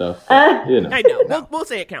relationship stuff. But, you know. I know. We'll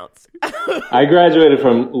say it counts. I graduated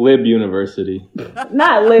from Lib University.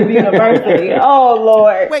 Not Lib University. Oh,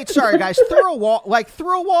 Lord. Wait, sorry, guys. Through a wall? Like,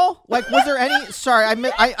 was there any... Sorry,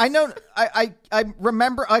 I know... I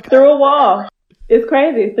remember... like through a wall. It's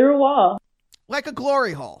crazy. Through a wall. Like a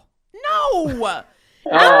glory hole. No!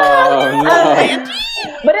 Oh, no.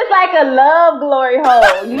 But it's like a love glory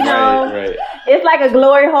hole, you know? Right. It's like a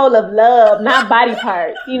glory hole of love, not body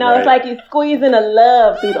parts. You know, It's like you're squeezing a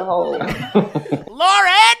love through the hole.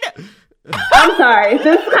 Lauren! I'm sorry.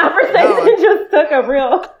 This conversation just took a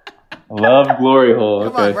real... Love glory hole.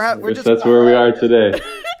 Come okay. on, we're just, that's where we are today.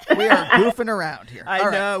 We are goofing around here. I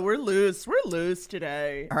know. We're loose. We're loose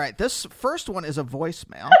today. All right. This first one is a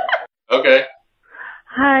voicemail. Okay.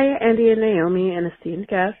 Hi, Andy and Naomi, and esteemed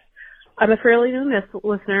guests. I'm a fairly new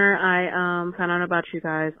listener. I found out about you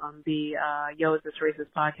guys on the Yo, Is This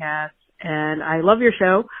Racist podcast, and I love your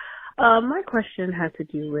show. My question has to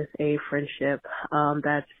do with a friendship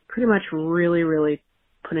that's pretty much really, really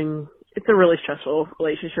it's a really stressful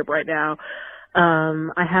relationship right now.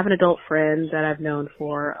 I have an adult friend that I've known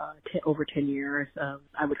for over 10 years.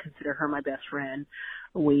 I would consider her my best friend.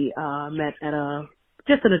 We met at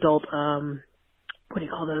just an adult what do you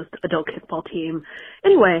call those? Adult kickball team.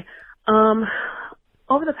 Anyway,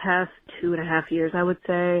 over the past 2.5 years, I would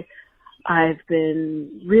say, I've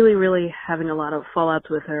been really, really having a lot of fallouts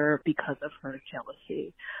with her because of her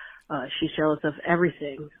jealousy. She's jealous of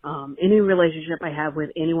everything. Any relationship I have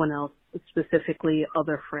with anyone else, specifically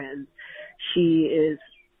other friends, she is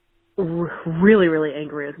really, really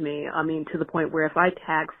angry with me. I mean, to the point where if I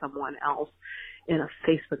tag someone else in a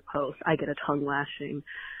Facebook post, I get a tongue lashing.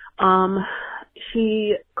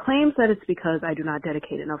 She claims that it's because I do not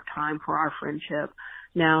dedicate enough time for our friendship.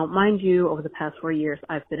 Now, mind you, over the past 4 years,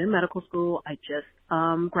 I've been in medical school. I just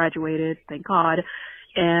graduated, thank God,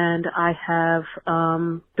 and I have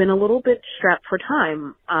been a little bit strapped for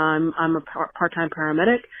time. I'm a part-time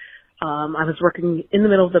paramedic. I was working in the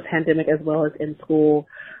middle of the pandemic as well as in school.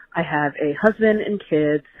 I have a husband and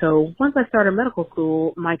kids, so once I started medical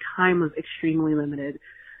school, my time was extremely limited.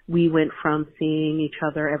 We went from seeing each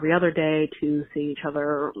other every other day to seeing each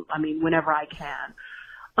other, whenever I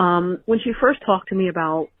can. When she first talked to me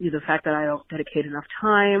about the fact that I don't dedicate enough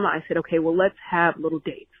time, I said, okay, well, let's have little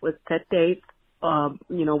dates. Let's set dates,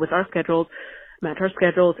 with our schedules, match our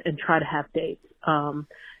schedules, and try to have dates.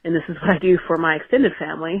 And this is what I do for my extended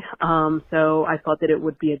family. So I thought that it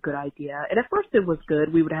would be a good idea. And at first it was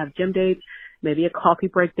good. We would have gym dates, maybe a coffee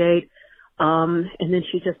break date. And then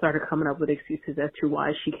she just started coming up with excuses as to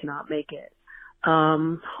why she cannot make it.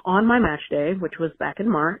 On my match day, which was back in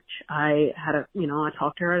March, I had I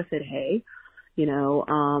talked to her. I said, hey,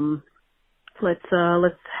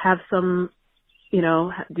 let's have some,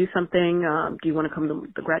 do something. Do you want to come to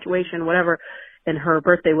the graduation, whatever? And her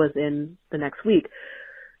birthday was in the next week.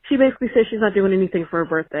 She basically said she's not doing anything for her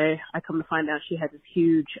birthday. I come to find out she had this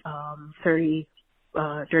huge, Dirty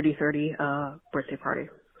 30, birthday party.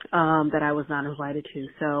 That I was not invited to.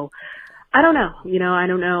 So I don't know, I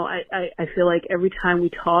don't know. I feel like every time we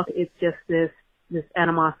talk, it's just this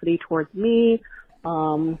animosity towards me.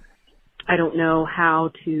 I don't know how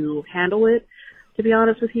to handle it, to be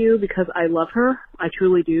honest with you, because I love her. I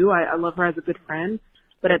truly do. I love her as a good friend,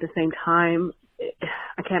 but at the same time,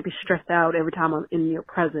 I can't be stressed out every time I'm in your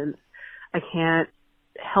presence. I can't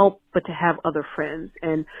help but to have other friends,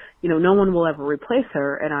 and no one will ever replace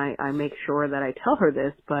her, and I make sure that I tell her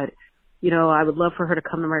this, but I would love for her to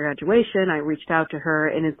come to my graduation. I reached out to her,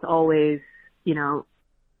 and it's always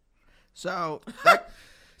so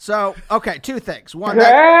okay, two things. One,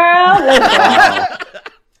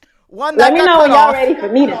 one, let me know when y'all ready for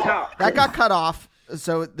me to talk. That got cut off.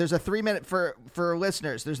 So there's a 3 minute for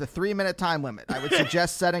listeners. There's a 3 minute time limit. I would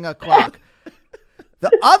suggest setting a clock.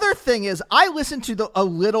 The other thing is, I listened to a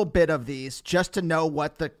little bit of these just to know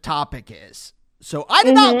what the topic is. So I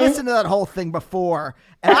did not listen to that whole thing before.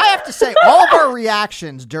 And I have to say, all of our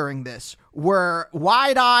reactions during this were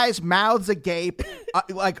wide eyes, mouths agape,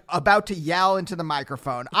 like about to yell into the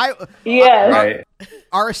microphone.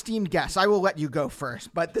 Our esteemed guest, I will let you go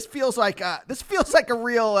first, but this feels like a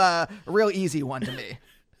real easy one to me.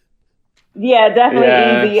 Yeah,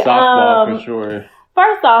 definitely easy. Softball for sure.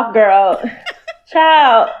 First off, girl.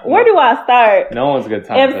 Child, where do I start? No one's got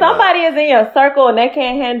time. If somebody is in your circle and they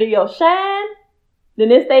can't handle your shine,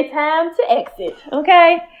 then it's their time to exit.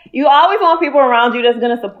 Okay? You always want people around you that's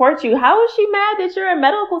going to support you. How is she mad that you're in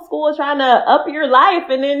medical school trying to up your life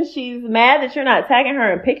and then she's mad that you're not tagging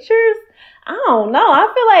her in pictures? I don't know.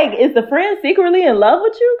 I feel like, is the friend secretly in love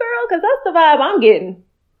with you, girl? Because that's the vibe I'm getting.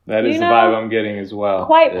 That is the vibe I'm getting as well.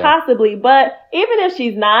 Quite possibly. But even if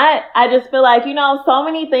she's not, I just feel like, so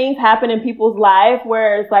many things happen in people's life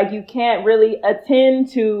where it's like you can't really attend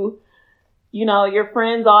to, your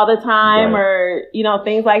friends all the time or,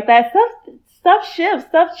 things like that. Stuff shifts,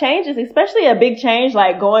 stuff changes, especially a big change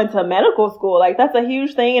like going to medical school. Like that's a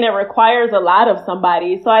huge thing and it requires a lot of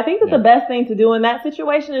somebody. So I think that the best thing to do in that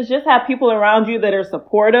situation is just have people around you that are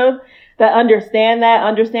supportive, that understand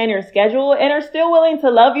your schedule and are still willing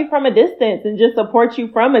to love you from a distance and just support you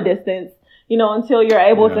from a distance, until you're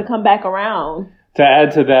able to come back around. To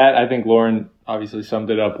add to that, I think Lauren obviously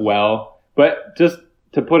summed it up well, but just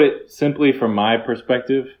to put it simply from my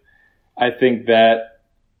perspective, I think that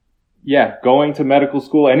going to medical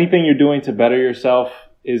school, anything you're doing to better yourself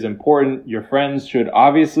is important. Your friends should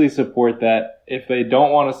obviously support that. If they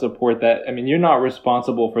don't want to support that, you're not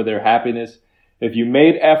responsible for their happiness. If you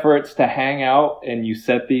made efforts to hang out and you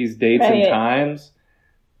set these dates and times,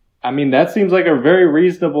 that seems like a very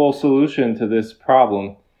reasonable solution to this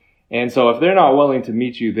problem. And so if they're not willing to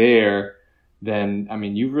meet you there, then,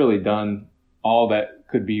 you've really done all that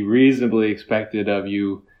could be reasonably expected of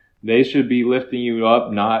you. They should be lifting you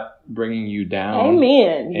up, not bringing you down.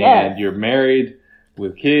 Amen. And you're married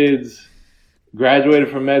with kids, graduated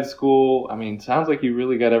from med school. Sounds like you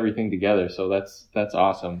really got everything together. So that's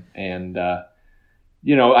awesome. And,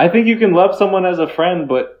 I think you can love someone as a friend,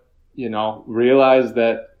 but, realize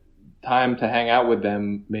that time to hang out with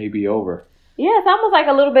them may be over. Yeah, it's almost like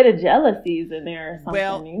a little bit of jealousies in there or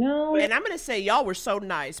something, Well, and I'm going to say y'all were so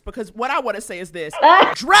nice because what I want to say is this.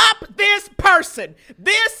 Drop this person.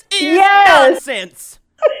 This is nonsense.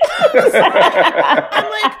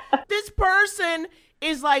 I'm like, this person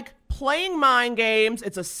is like playing mind games.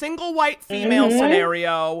 It's a single white female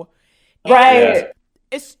scenario. Right.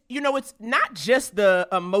 It's, it's not just the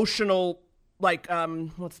emotional, like,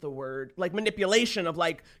 what's the word? Like manipulation of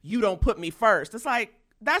like, you don't put me first. It's like,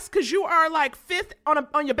 that's because you are like fifth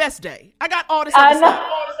on your best day. I got all this other stuff.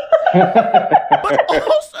 But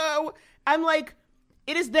also, I'm like,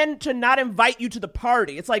 it is then to not invite you to the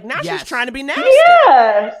party. It's like, now she's trying to be nasty.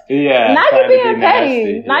 Yeah. Now you're being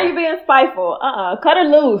petty. Yeah. Now you're being spiteful. Cut her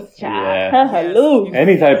loose, child. Cut her loose.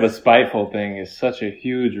 Any type of spiteful thing is such a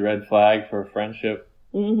huge red flag for a friendship.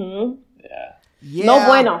 Mm-hmm. Yeah. No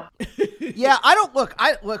bueno. Yeah,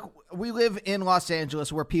 look, we live in Los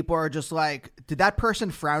Angeles where people are just like, did that person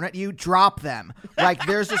frown at you? Drop them. Like,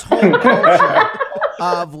 there's this whole culture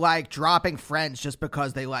of like dropping friends just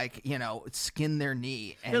because they like, skin their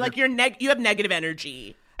knee. And they're like, you have negative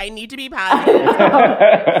energy. I need to be positive.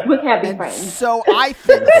 We can't be friends. So I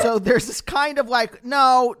think, there's this kind of like,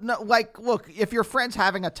 no, like, look, if your friend's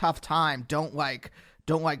having a tough time, don't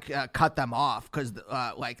cut them off because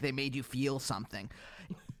like they made you feel something.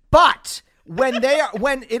 But when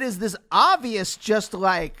it is this obvious, just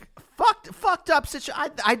like fucked up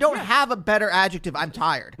situation, I don't have a better adjective. I'm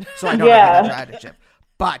tired, so I don't have a better adjective.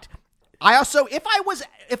 But I also, if I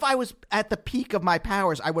was at the peak of my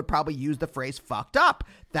powers, I would probably use the phrase "fucked up."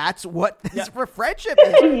 That's what this for friendship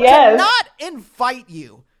is. Yes. To not invite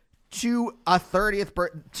you to a 30th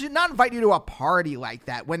birthday, to not invite you to a party like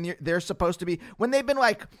that when they're supposed to be, when they've been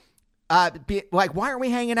like, why aren't we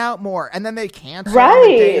hanging out more? And then they cancel.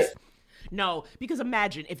 Right. No, because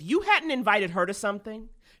imagine if you hadn't invited her to something,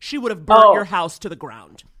 she would have burnt your house to the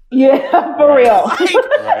ground. Yeah, for real. Like,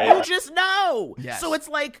 you just know. Yes. So it's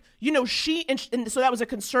like, she, and so that was a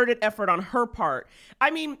concerted effort on her part.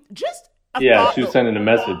 Just a thought. She was sending a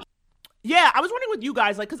message. Yeah, I was wondering with you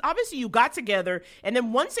guys, like, because obviously you got together, and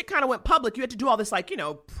then once it kind of went public, you had to do all this, like,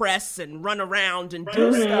 press and run around and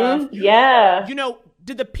do stuff. Yeah.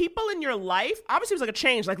 Did the people in your life, obviously it was like a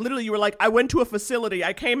change, like literally you were like, I went to a facility,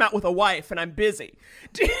 I came out with a wife, and I'm busy.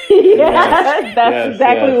 That's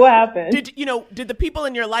exactly what happened. Did the people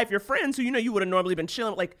in your life, your friends who you would have normally been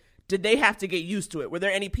chilling, like, did they have to get used to it? Were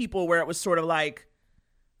there any people where it was sort of like,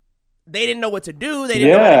 they didn't know what to do. They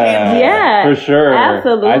didn't know what to handle. Yeah, for sure.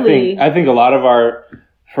 Absolutely. I think a lot of our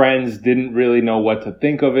friends didn't really know what to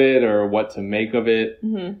think of it or what to make of it.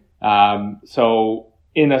 Mm-hmm. So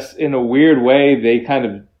in a weird way, they kind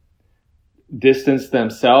of distanced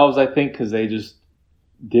themselves, I think, because they just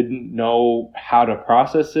didn't know how to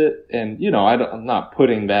process it. And, I'm not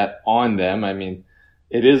putting that on them.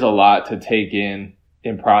 It is a lot to take in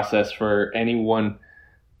process for anyone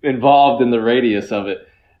involved in the radius of it.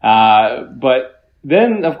 But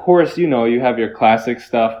then, of course, you know, you have your classic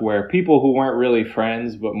stuff where people who weren't really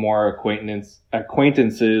friends but more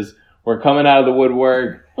acquaintances were coming out of the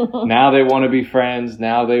woodwork. Now they want to be friends.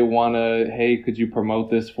 Now they want to, hey, could you promote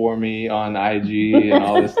this for me on IG and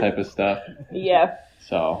all this type of stuff. Yeah.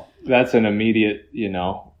 So that's an immediate, you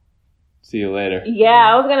know, see you later. Yeah,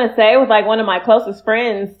 I was going to say with like one of my closest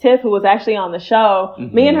friends, Tiff, who was actually on the show,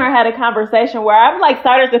 me and her had a conversation where I'm like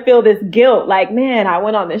started to feel this guilt. Like, man, I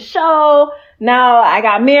went on this show. Now I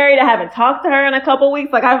got married. I haven't talked to her in a couple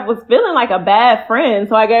weeks. Like I was feeling like a bad friend.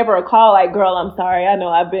 So I gave her a call like, girl, I'm sorry. I know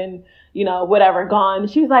I've been, you know, whatever, gone.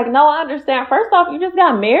 She was like, no, I understand. First off, you just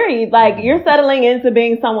got married. Like you're settling into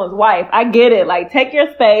being someone's wife. I get it. Like take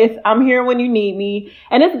your space. I'm here when you need me.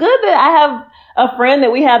 And it's good that I have a friend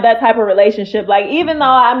that we have that type of relationship. Like even though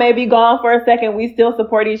I may be gone for a second, we still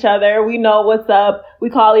support each other. We know what's up. We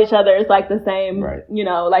call each other. It's like the same, you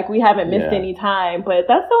know, like we haven't missed any time. But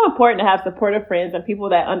that's so important to have supportive friends and people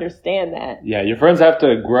that understand that. Yeah, your friends have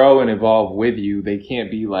to grow and evolve with you. They can't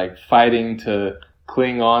be like fighting to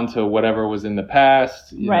cling on to whatever was in the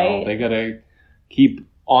past. You know, they gotta keep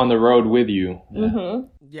on the road with you.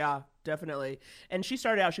 Yeah, definitely. And she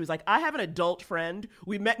started out, she was like, I have an adult friend.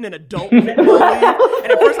 We met in an adult league. And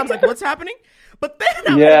at first I was like, what's happening? But then I was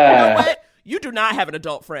like, you know what? You do not have an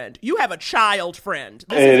adult friend. You have a child friend.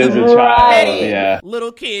 This is a child.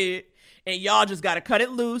 Little kid. And y'all just got to cut it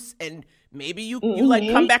loose. And maybe you like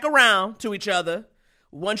come back around to each other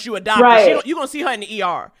once you adopt her. You're going to see her in the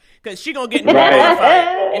ER. Because she's going to get in a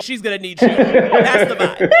fight. And she's going to need you. That's the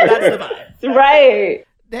vibe. That's the vibe. Right.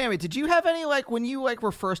 Damn it. Did you have any, like, when you, like,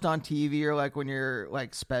 were first on TV or, like, when you're,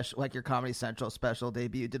 like, special, like, your Comedy Central special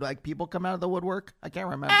debut, did, like, people come out of the woodwork? I can't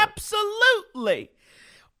remember. Absolutely.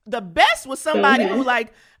 The best was somebody who,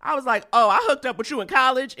 like, I was like, oh, I hooked up with you in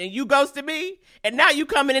college and you ghosted me. And now you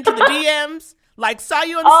coming into the DMs, like, saw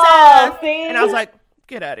you on the set. And I was like,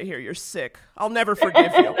 get out of here. You're sick. I'll never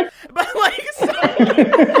forgive you. But, like, so,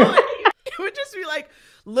 it would just be, like,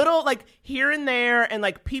 little, like, here and there. And,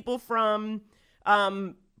 like, people from,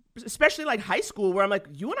 especially, like, high school where I'm like,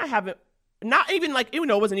 you and I haven't, not even, like, even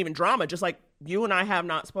though it wasn't even drama, just, like, you and I have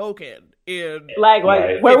not spoken in, like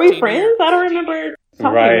were we friends? Years. I don't remember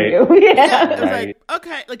talking to you. Yeah. It was like,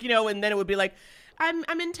 okay. Like, you know, and then it would be like, I'm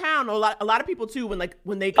in town. Or a lot of people, too, when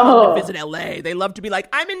they come to visit LA, they love to be like,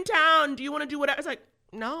 I'm in town. Do you want to do whatever? It's like,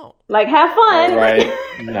 no. Like, have fun. Right.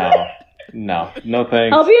 No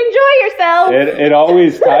thanks. Hope you enjoy yourself. It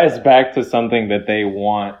always ties back to something that they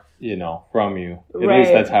want, you know, from you. At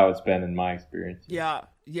least that's how it's been in my experience. Yeah.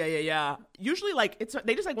 Usually, like,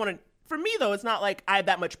 they just, like, want to, for me, though, it's not like I have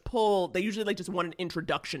that much pull. They usually, like, just want an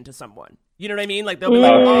introduction to someone. You know what I mean? Like, they'll be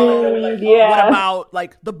like, what about,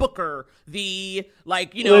 like, the booker? The,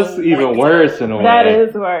 like, you know. That's even worse in a way. That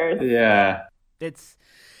is worse. Yeah. It's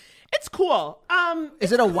cool.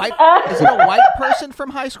 Is it a white person from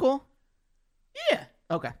high school? Yeah.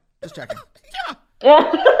 Okay. Just checking.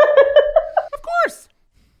 Yeah. Of course.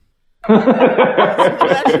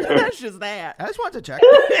 That's just that. I just wanted to check.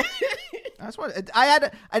 I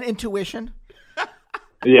had an intuition.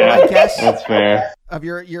 Yeah, I guess that's fair. Of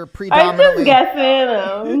your predominantly. I'm just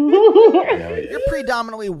guessing. Your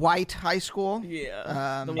predominantly white high school.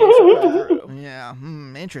 Yeah. Yeah.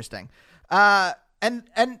 Interesting.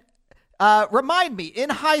 And remind me, in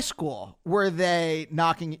high school, were they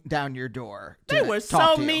knocking down your door? They were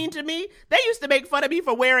so mean to me. They used to make fun of me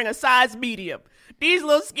for wearing a size medium. These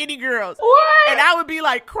little skinny girls. What? And I would be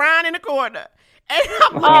like crying in the corner. And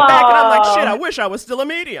I'm looking back and I'm like, shit, I wish I was still a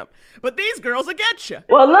medium. But these girls will get you.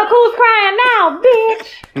 Well, look who's crying now,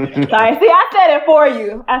 bitch. Sorry, see, I said it for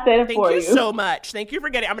you. Thank you so much. Thank you for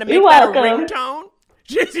getting it. I'm going to make that a ringtone.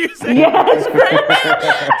 Just using yes.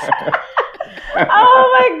 Oh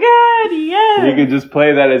my God, yes. You can just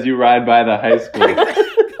play that as you ride by the high school.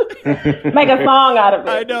 Make a song out of it.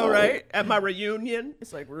 I know, right? At my reunion,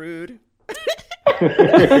 it's like rude.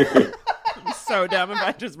 I'm so dumb if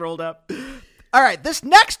I just rolled up. All right, this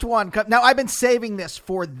next one. Now, I've been saving this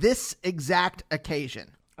for this exact occasion.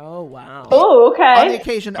 Oh, wow. Oh, okay. On the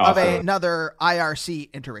occasion of another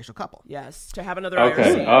IRC interracial couple. Yes, to have another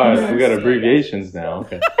IRC. Oh, we got abbreviations now.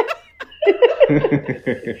 Okay.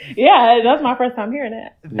 Yeah, that's my first time hearing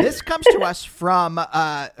that. This comes to us from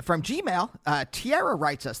Gmail. Tiara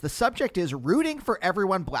writes us, the subject is rooting for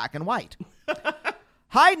everyone black and white.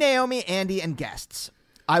 Hi, Naomi, Andy, and guests.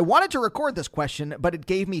 I wanted to record this question, but it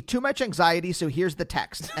gave me too much anxiety, so here's the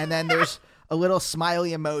text. And then there's a little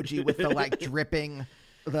smiley emoji with the, like, dripping...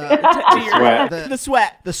 The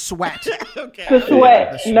sweat. The sweat. Okay. The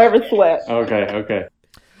sweat. Nervous sweat. Okay.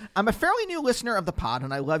 I'm a fairly new listener of the pod,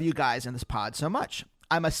 and I love you guys in this pod so much.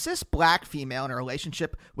 I'm a cis black female in a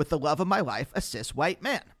relationship with the love of my life, a cis white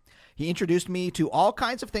man. He introduced me to all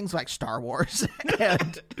kinds of things like Star Wars.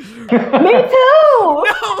 And me too.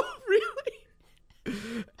 No, really?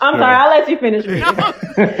 I'm sorry. I'll let you finish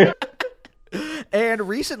reading. And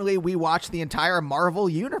recently we watched the entire Marvel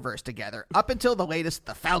universe together, up until the latest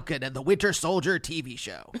The Falcon and the Winter Soldier TV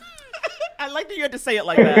show. I like that you had to say it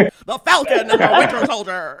like that. The Falcon and the Winter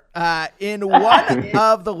Soldier. In one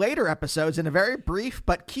of the later episodes, in a very brief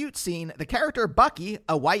but cute scene, the character Bucky,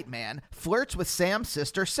 a white man, flirts with Sam's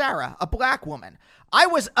sister Sarah, a black woman. I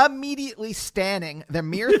was immediately standing the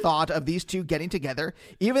mere thought of these two getting together,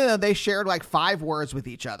 even though they shared like 5 words with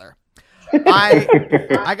each other.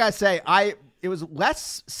 I gotta say, it was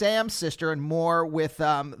less Sam's sister and more with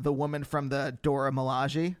the woman from the Dora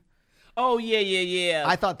Milaje. Oh, yeah.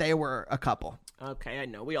 I thought they were a couple. Okay, I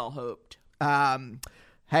know. We all hoped.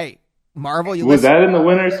 Hey, Marvel, you was that in the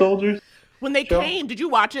Winter Soldiers? When they came, did you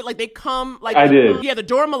watch it? Like, they come, like... I did. Yeah, the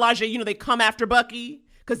Dora Milaje, they come after Bucky,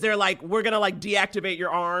 because they're like, we're gonna, like, deactivate your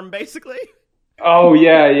arm, basically. Oh,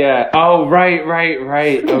 yeah. Oh, right.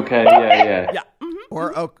 Okay, yeah. Yeah. Mm-hmm.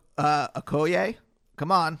 Or Okoye?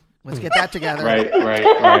 Come on, let's get that together. Right.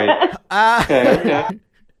 Okay.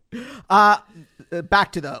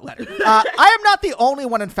 Back to the letter. I am not the only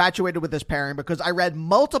one infatuated with this pairing, because I read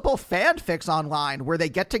multiple fanfics online where they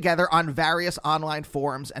get together on various online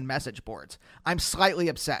forums and message boards. I'm slightly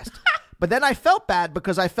obsessed. But then I felt bad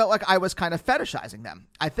because I felt like I was kind of fetishizing them.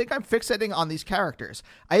 I think I'm fixating on these characters.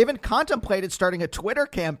 I even contemplated starting a Twitter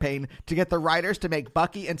campaign to get the writers to make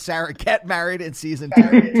Bucky and Sarah get married in season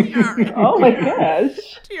 2. Oh my gosh.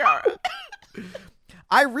 Tiara.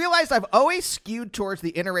 I realized I've always skewed towards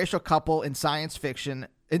the interracial couple in science fiction.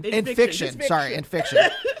 In fiction.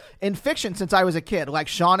 In fiction since I was a kid, like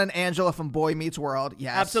Sean and Angela from Boy Meets World.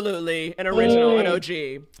 Yes. Absolutely. An original, an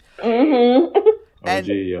OG. Mm-hmm.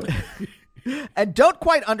 And don't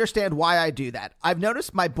quite understand why I do that. I've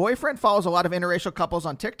noticed my boyfriend follows a lot of interracial couples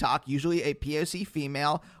on TikTok, usually a POC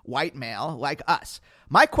female, white male, like us.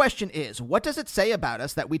 My question is, what does it say about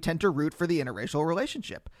us that we tend to root for the interracial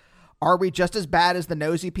relationship? Are we just as bad as the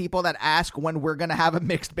nosy people that ask when we're going to have a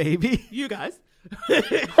mixed baby? You guys.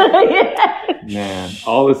 Man,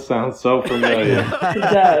 all this sounds so familiar. It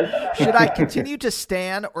does. Should I continue to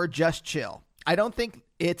stan or just chill? I don't think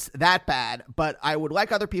it's that bad, but I would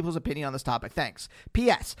like other people's opinion on this topic. Thanks.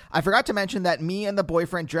 P.S. I forgot to mention that me and the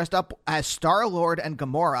boyfriend dressed up as Star-Lord and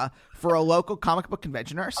Gamora for a local comic book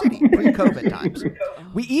convention in our city, pre-COVID times.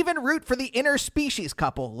 We even root for the interspecies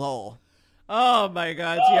couple, lol. Oh my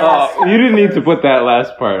God, yes. Oh, you didn't need to put that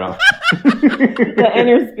last part on. The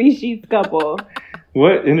interspecies couple.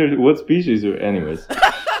 What species are, anyways?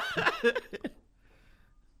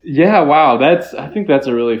 Yeah, wow. I think that's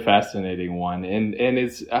a really fascinating one. And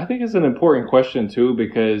I think it's an important question too,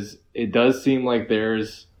 because it does seem like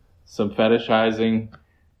there's some fetishizing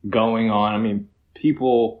going on. I mean,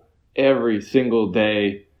 people every single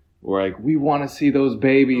day were like, we want to see those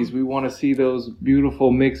babies. We want to see those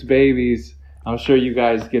beautiful mixed babies. I'm sure you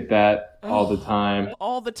guys get that all the time.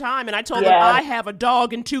 All the time. And I told them I have a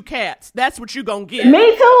dog and 2 cats. That's what you gonna get.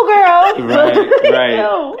 Me too, girl.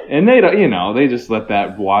 Right. And they don't, they just let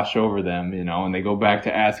that wash over them, and they go back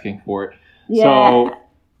to asking for it. Yeah. So,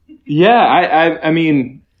 yeah, I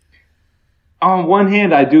mean, on one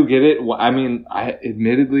hand, I do get it. I mean,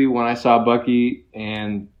 admittedly, when I saw Bucky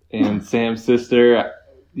and Sam's sister,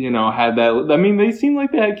 had that, I mean, they seemed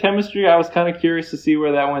like they had chemistry. I was kind of curious to see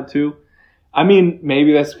where that went to. I mean,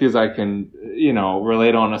 maybe that's because I can,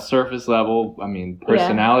 relate on a surface level. I mean,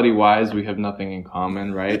 personality-wise, we have nothing in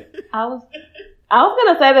common, right? I was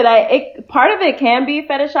gonna say that part of it can be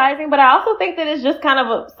fetishizing, but I also think that it's just kind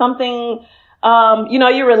of something,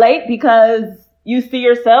 you relate because you see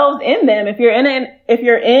yourselves in them. If you're in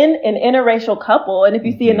an interracial couple, and if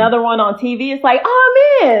you see another one on TV, it's like,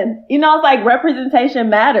 oh man, it's like representation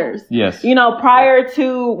matters. Yes. Prior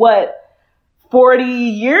to 40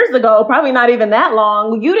 years ago, probably not even that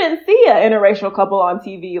long, you didn't see an interracial couple on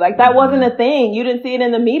TV. Like that wasn't a thing. You didn't see it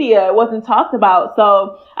in the media. It wasn't talked about.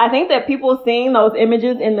 So I think that people seeing those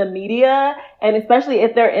images in the media, and especially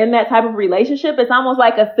if they're in that type of relationship, it's almost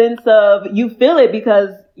like a sense of you feel it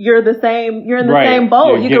because you're in the same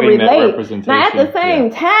boat. You can relate. Now at the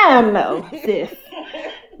same time though, sis,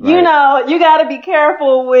 you gotta be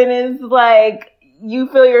careful when it's like, you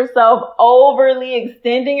feel yourself overly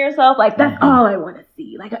extending yourself. Like, that's all I want to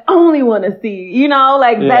see. Like, I only want to see,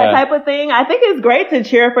 that type of thing. I think it's great to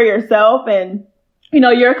cheer for yourself and,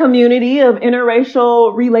 your community of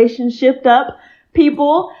interracial relationship up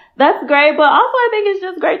people. That's great, but also I think it's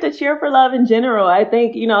just great to cheer for love in general. I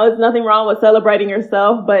think, there's nothing wrong with celebrating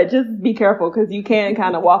yourself, but just be careful because you can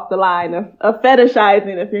kind of walk the line of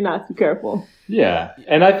fetishizing if you're not too careful. Yeah.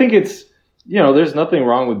 And I think it's, there's nothing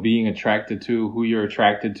wrong with being attracted to who you're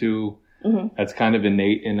attracted to. Mm-hmm. That's kind of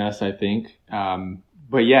innate in us, I think.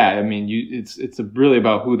 But yeah, I mean, it's really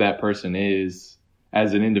about who that person is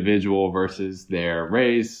as an individual versus their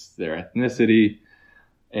race, their ethnicity.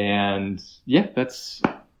 And yeah,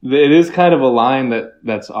 it is kind of a line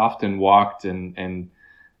that's often walked and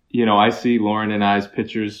I see Lauren and I's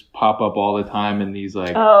pictures pop up all the time in these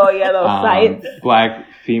like those sites, black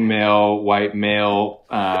female, white male,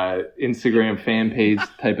 Instagram fan page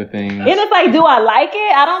type of thing. And it's like, do I like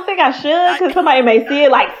it? I don't think I should because somebody may see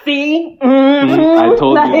it like, see? Mm-hmm. I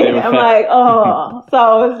told you. I'm like, oh.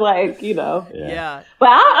 So it's like, Yeah. But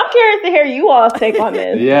I'm curious to hear you all's take on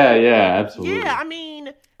this. Yeah, absolutely. Yeah,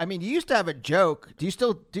 I mean, you used to have a joke. Do you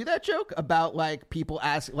still do that joke about like people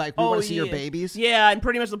ask, like, we want to see your babies? Yeah, and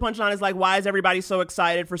pretty much the punchline is like, why is everybody so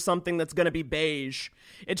excited for something that's going to be beige?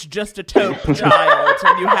 It's just a taupe child,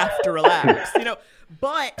 and you have to relax,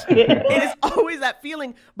 But it is always that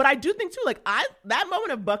feeling. But I do think too, like that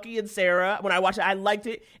moment of Bucky and Sarah when I watched it, I liked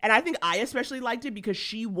it, and I think I especially liked it because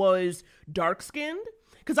she was dark skinned.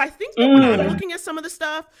 Because I think that when I'm looking at some of the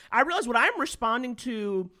stuff, I realize what I'm responding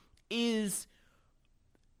to is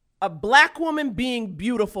a black woman being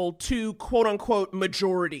beautiful to quote unquote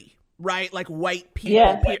majority, right? Like white people.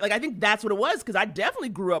 Yeah. Like I think that's what it was because I definitely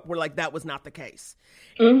grew up where like that was not the case.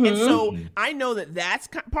 Mm-hmm. And so I know that that's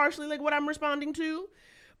partially like what I'm responding to.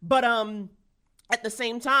 But at the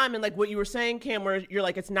same time, and like what you were saying, Cam, where you're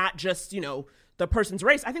like, it's not just, the person's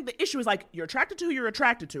race. I think the issue is like you're attracted to who you're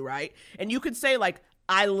attracted to, right? And you could say like,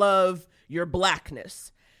 I love your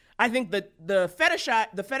blackness. I think that the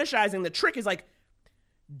fetishizing, the trick is like,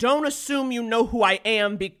 don't assume you know who I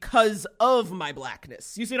am because of my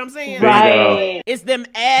blackness. You see what I'm saying? Right. It's them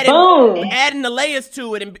adding the layers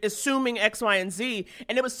to it and assuming X, Y, and Z.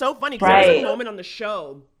 And it was so funny because there was a moment on the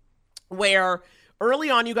show where early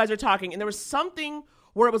on you guys are talking and there was something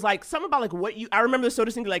where it was like something about like I remember the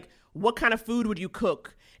soda thing like, what kind of food would you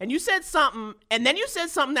cook? And you said something, and then you said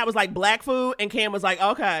something that was like black food, and Cam was like,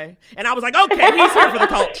 okay. And I was like, okay, he's here for the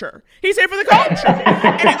culture. He's here for the culture.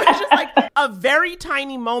 And it was just like a very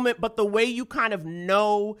tiny moment, but the way you kind of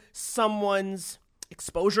know someone's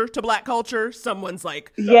exposure to black culture, someone's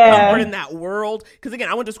like comfort in that world. Because again,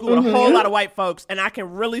 I went to school with a whole lot of white folks, and I can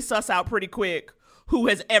really suss out pretty quick who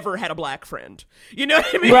has ever had a black friend. You know what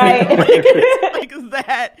I mean? Right. Like, it's like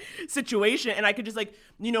that situation. And I could just like,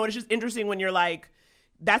 it's just interesting when you're like,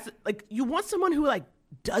 that's like, you want someone who like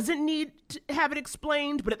doesn't need to have it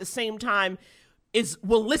explained, but at the same time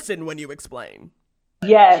will listen when you explain.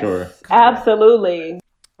 Yes, sure. Absolutely.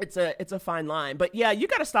 It's a fine line, but yeah, you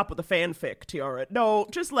got to stop with the fanfic, Tiara. No,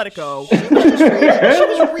 just let it go. She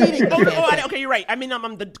was reading. Okay, you're right. I mean,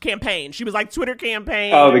 I'm the campaign. She was like Twitter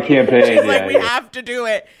campaign. Oh, the campaign. She's like, we have to do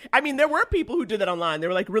it. I mean, there were people who did that online. They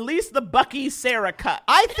were like, release the Bucky Sarah cut.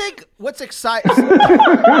 I think what's exciting.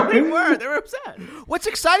 They were upset. What's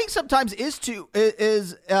exciting sometimes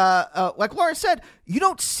is like Lauren said, you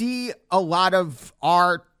don't see a lot of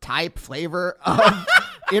our type flavor of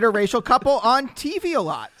interracial couple on TV a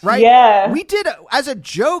lot, right? Yeah. We did, as a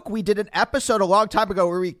joke, we did an episode a long time ago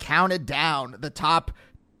where we counted down the top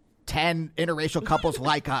 10 interracial couples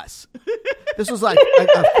like us. This was like a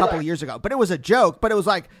couple of years ago, but it was a joke, but it was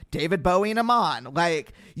like David Bowie and Iman.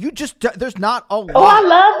 Like, there's not a lot. Oh, I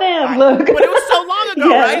love them. Look. But it was so long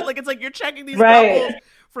ago, right? Like, it's like you're checking these couples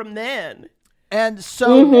from then. And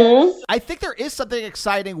so I think there is something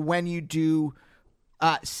exciting when you do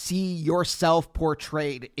see yourself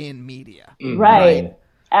portrayed in media. Right.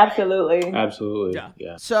 Absolutely.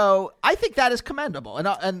 Yeah. So I think that is commendable.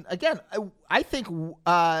 And again, I think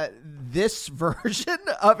this version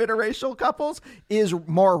of interracial couples is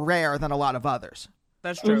more rare than a lot of others.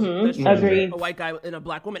 That's true. That's true. Agreed. A white guy and a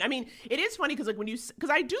black woman. I mean, it is funny because like because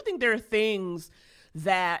I do think there are things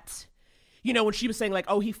that, when she was saying like,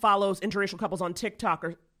 oh, he follows interracial couples on TikTok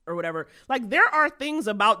or whatever, like there are things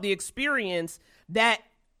about the experience that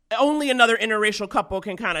only another interracial couple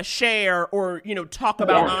can kind of share or, talk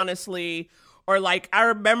about honestly. Or like, I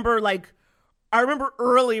remember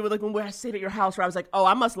early with like when I stayed at your house where I was like, oh,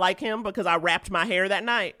 I must like him because I wrapped my hair that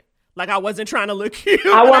night. Like I wasn't trying to look cute.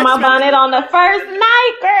 I wore my bonnet on the first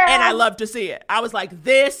night, girl. And I love to see it. I was like,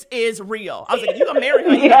 this is real. I was like, if you gonna marry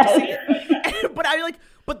her, you have to see it.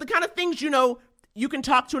 But the kind of things, you can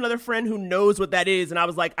talk to another friend who knows what that is. And I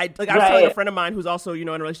was like, I was telling a friend of mine who's also, in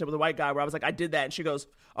a relationship with a white guy where I was like, I did that. And she goes,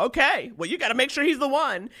 okay, well, you got to make sure he's the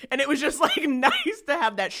one. And it was just like nice to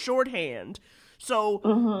have that shorthand So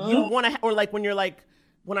you want to, or like when you're like,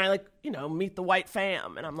 when I like, you know, meet the white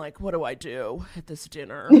fam and I'm like, what do I do at this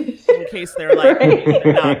dinner in case they're like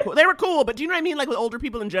not cool. They were cool, but do you know what I mean? Like with older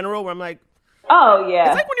people in general where I'm like, oh yeah.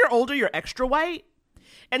 It's like when you're older, you're extra white.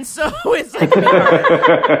 And so it's like,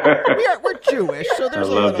 we're Jewish, so there's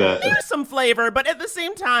some flavor, but at the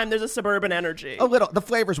same time, there's a suburban energy. A little. The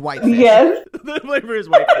flavor's whitefish. Yes. The flavor is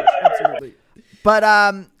whitefish, absolutely. But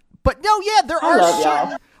no, yeah, there are love certain...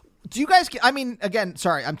 y'all. Do you guys, I mean, again,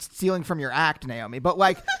 sorry, I'm stealing from your act, Naomi, but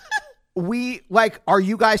like, are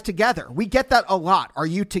you guys together? We get that a lot. Are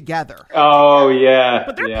you together? Oh, yeah.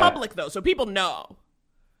 But they're public, though, so people know.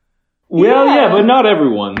 Well, yeah, but not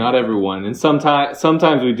everyone. And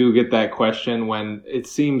sometimes we do get that question when it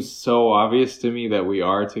seems so obvious to me that we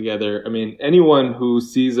are together. I mean, anyone who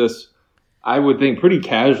sees us, I would think pretty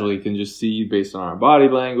casually can just see based on our body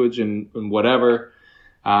language and whatever.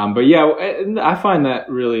 But yeah, I find that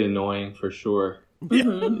really annoying for sure.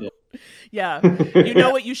 Yeah. Yeah. You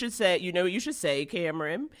know what you should say,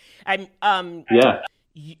 Cameron. Yeah.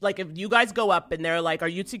 Like if you guys go up and they're like, are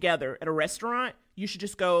you together at a restaurant? You should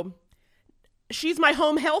just go, she's my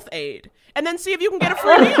home health aide. And then see if you can get a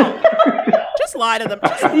free meal. Just lie to them.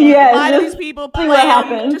 Lie to these people. See what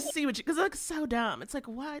happens. Just see what you, because it's so dumb. It's like,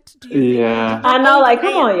 what do you think? I know, like,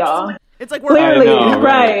 come on, y'all. It's like we're clearly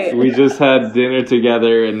right. We just had dinner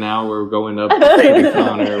together and now we're going up to the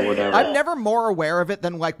counter or whatever. I'm never more aware of it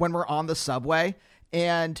than like when we're on the subway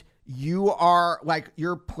and you are like,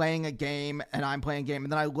 you're playing a game and I'm playing a game.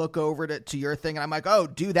 And then I look over to your thing and I'm like, oh,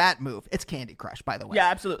 do that move. It's Candy Crush, by the way. Yeah,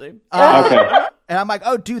 absolutely. Okay. And I'm like,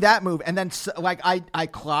 oh, do that move. And then like I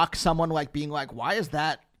clock someone like being like, why is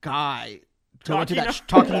that guy talking to that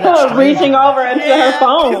stranger? Reaching over into her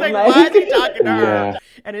phone. Like, why is he talking to her?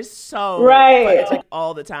 And it's so right. It's like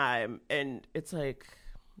all the time, and it's like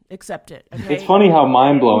accept it. Okay? It's funny how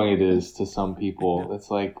mind blowing it is to some people.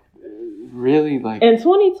 It's like really like in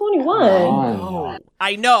 2021.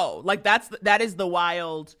 I know, like that is the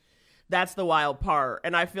wild. That's the wild part,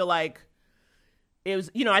 and I feel like it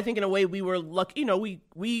was. You know, I think in a way we were lucky. You know,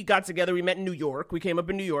 we got together. We met in New York. We came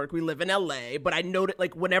up in New York. We live in LA. But I noted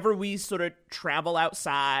like whenever we sort of travel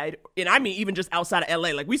outside, and I mean even just outside of LA,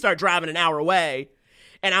 like we start driving an hour away.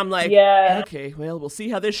 And I'm like, okay, well, we'll see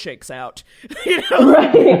how this shakes out. You know?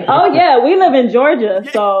 Right. Oh, yeah. We live in Georgia.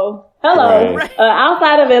 So, hello. Right.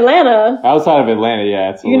 Outside of Atlanta.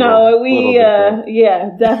 Yeah. It's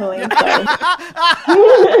yeah, definitely.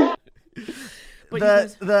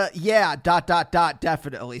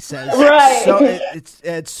 Definitely says. Right. So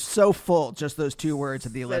it's so full, just those two words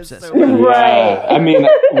of the ellipsis. So right. I mean,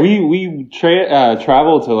 we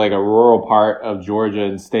traveled to like a rural part of Georgia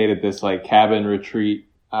and stayed at this like cabin retreat.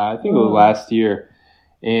 I think it was last year.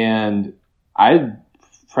 And I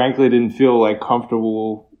frankly didn't feel like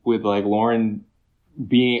comfortable with like Lauren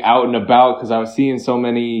being out and about because I was seeing so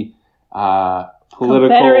many political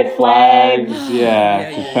Confederate flags.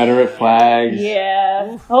 Confederate flags.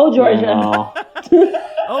 Yeah. Oh, Georgia. You know.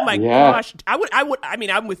 Oh my gosh. I mean,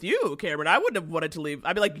 I'm with you, Cameron. I wouldn't have wanted to leave.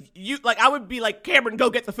 I'd be like, I would be like, Cameron, go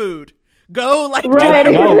get the food. Go like, right.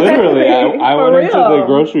 No, literally. I went into the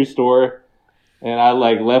grocery store and I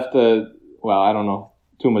like left I don't know,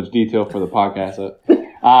 too much detail for the podcast.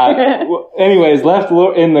 Anyways, left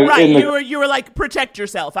in the. You were like, protect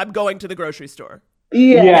yourself. I'm going to the grocery store.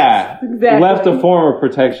 Yeah, exactly. Left a form of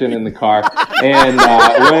protection in the car and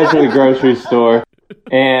went to the grocery store.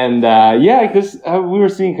 And because we were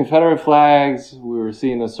seeing Confederate flags, we were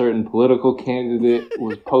seeing a certain political candidate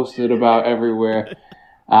was posted about everywhere.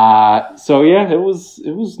 It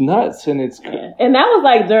was nuts, and it's and that was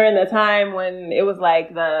like during the time when it was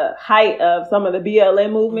like the height of some of the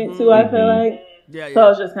BLM movement too. I feel like. Yeah. So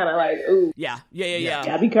it's just kind of like, ooh. Yeah.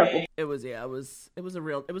 Yeah, be careful. It was a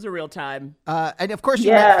real time. And of course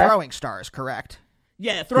you meant throwing stars, correct?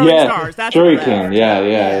 Yeah, throwing stars. That's shuriken. Yeah.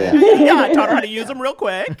 Yeah, I taught her how to use them real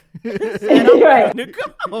quick. Right.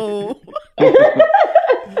 Go.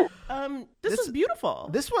 This was beautiful.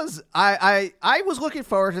 This was I was looking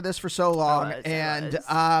forward to this for so long, this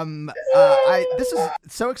is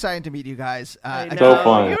so exciting to meet you guys. So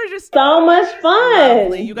fun. You were just so much fun.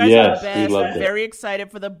 Lovely. You guys are the best. We loved I'm very excited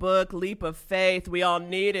for the book Leap of Faith. We all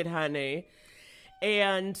need it, honey.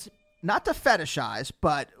 And not to fetishize,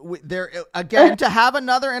 but there again to have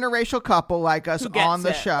another interracial couple like us on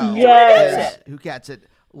the show. Yes. Who gets it?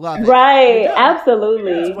 Love it. Right.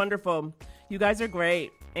 Absolutely. It's wonderful. You guys are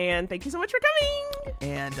great. And thank you so much for coming.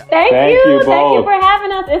 And thank you both. Thank you for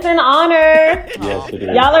having us. It's an honor. Yes, it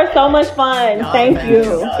is. Y'all are so much fun. Thank you.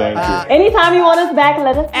 Thank you. Anytime you want us back,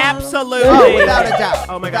 let us know. Absolutely. Oh, without a doubt.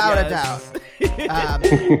 Oh my God. Without a doubt.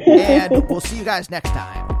 And we'll see you guys next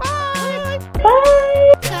time. Bye.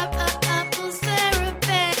 Bye. Couples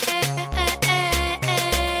therapy.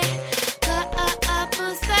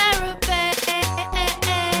 Couples therapy.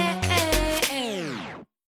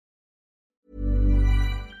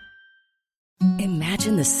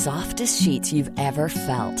 Imagine the softest sheets you've ever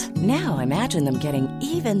felt. Now imagine them getting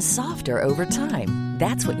even softer over time.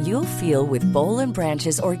 That's what you'll feel with Boll &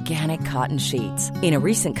 Branch's organic cotton sheets. In a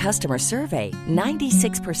recent customer survey,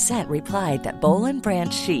 96% replied that Boll &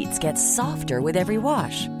 Branch sheets get softer with every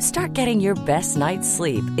wash. Start getting your best night's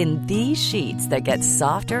sleep in these sheets that get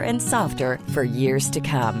softer and softer for years to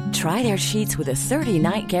come. Try their sheets with a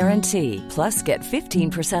 30-night guarantee. Plus, get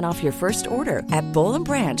 15% off your first order at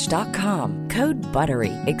BollandBranch.com. Code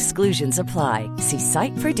BUTTERY. Exclusions apply. See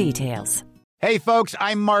site for details. Hey, folks,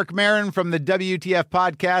 I'm Mark Maron from the WTF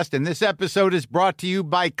Podcast, and this episode is brought to you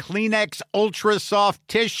by Kleenex Ultra Soft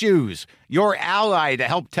Tissues, your ally to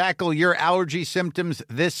help tackle your allergy symptoms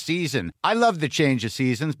this season. I love the change of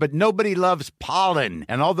seasons, but nobody loves pollen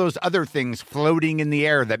and all those other things floating in the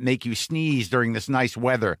air that make you sneeze during this nice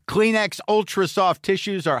weather. Kleenex Ultra Soft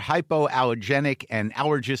Tissues are hypoallergenic and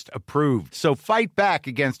allergist approved, so fight back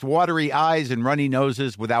against watery eyes and runny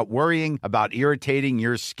noses without worrying about irritating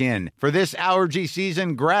your skin. For this allergy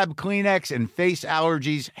season, grab Kleenex and face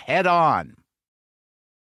allergies head on.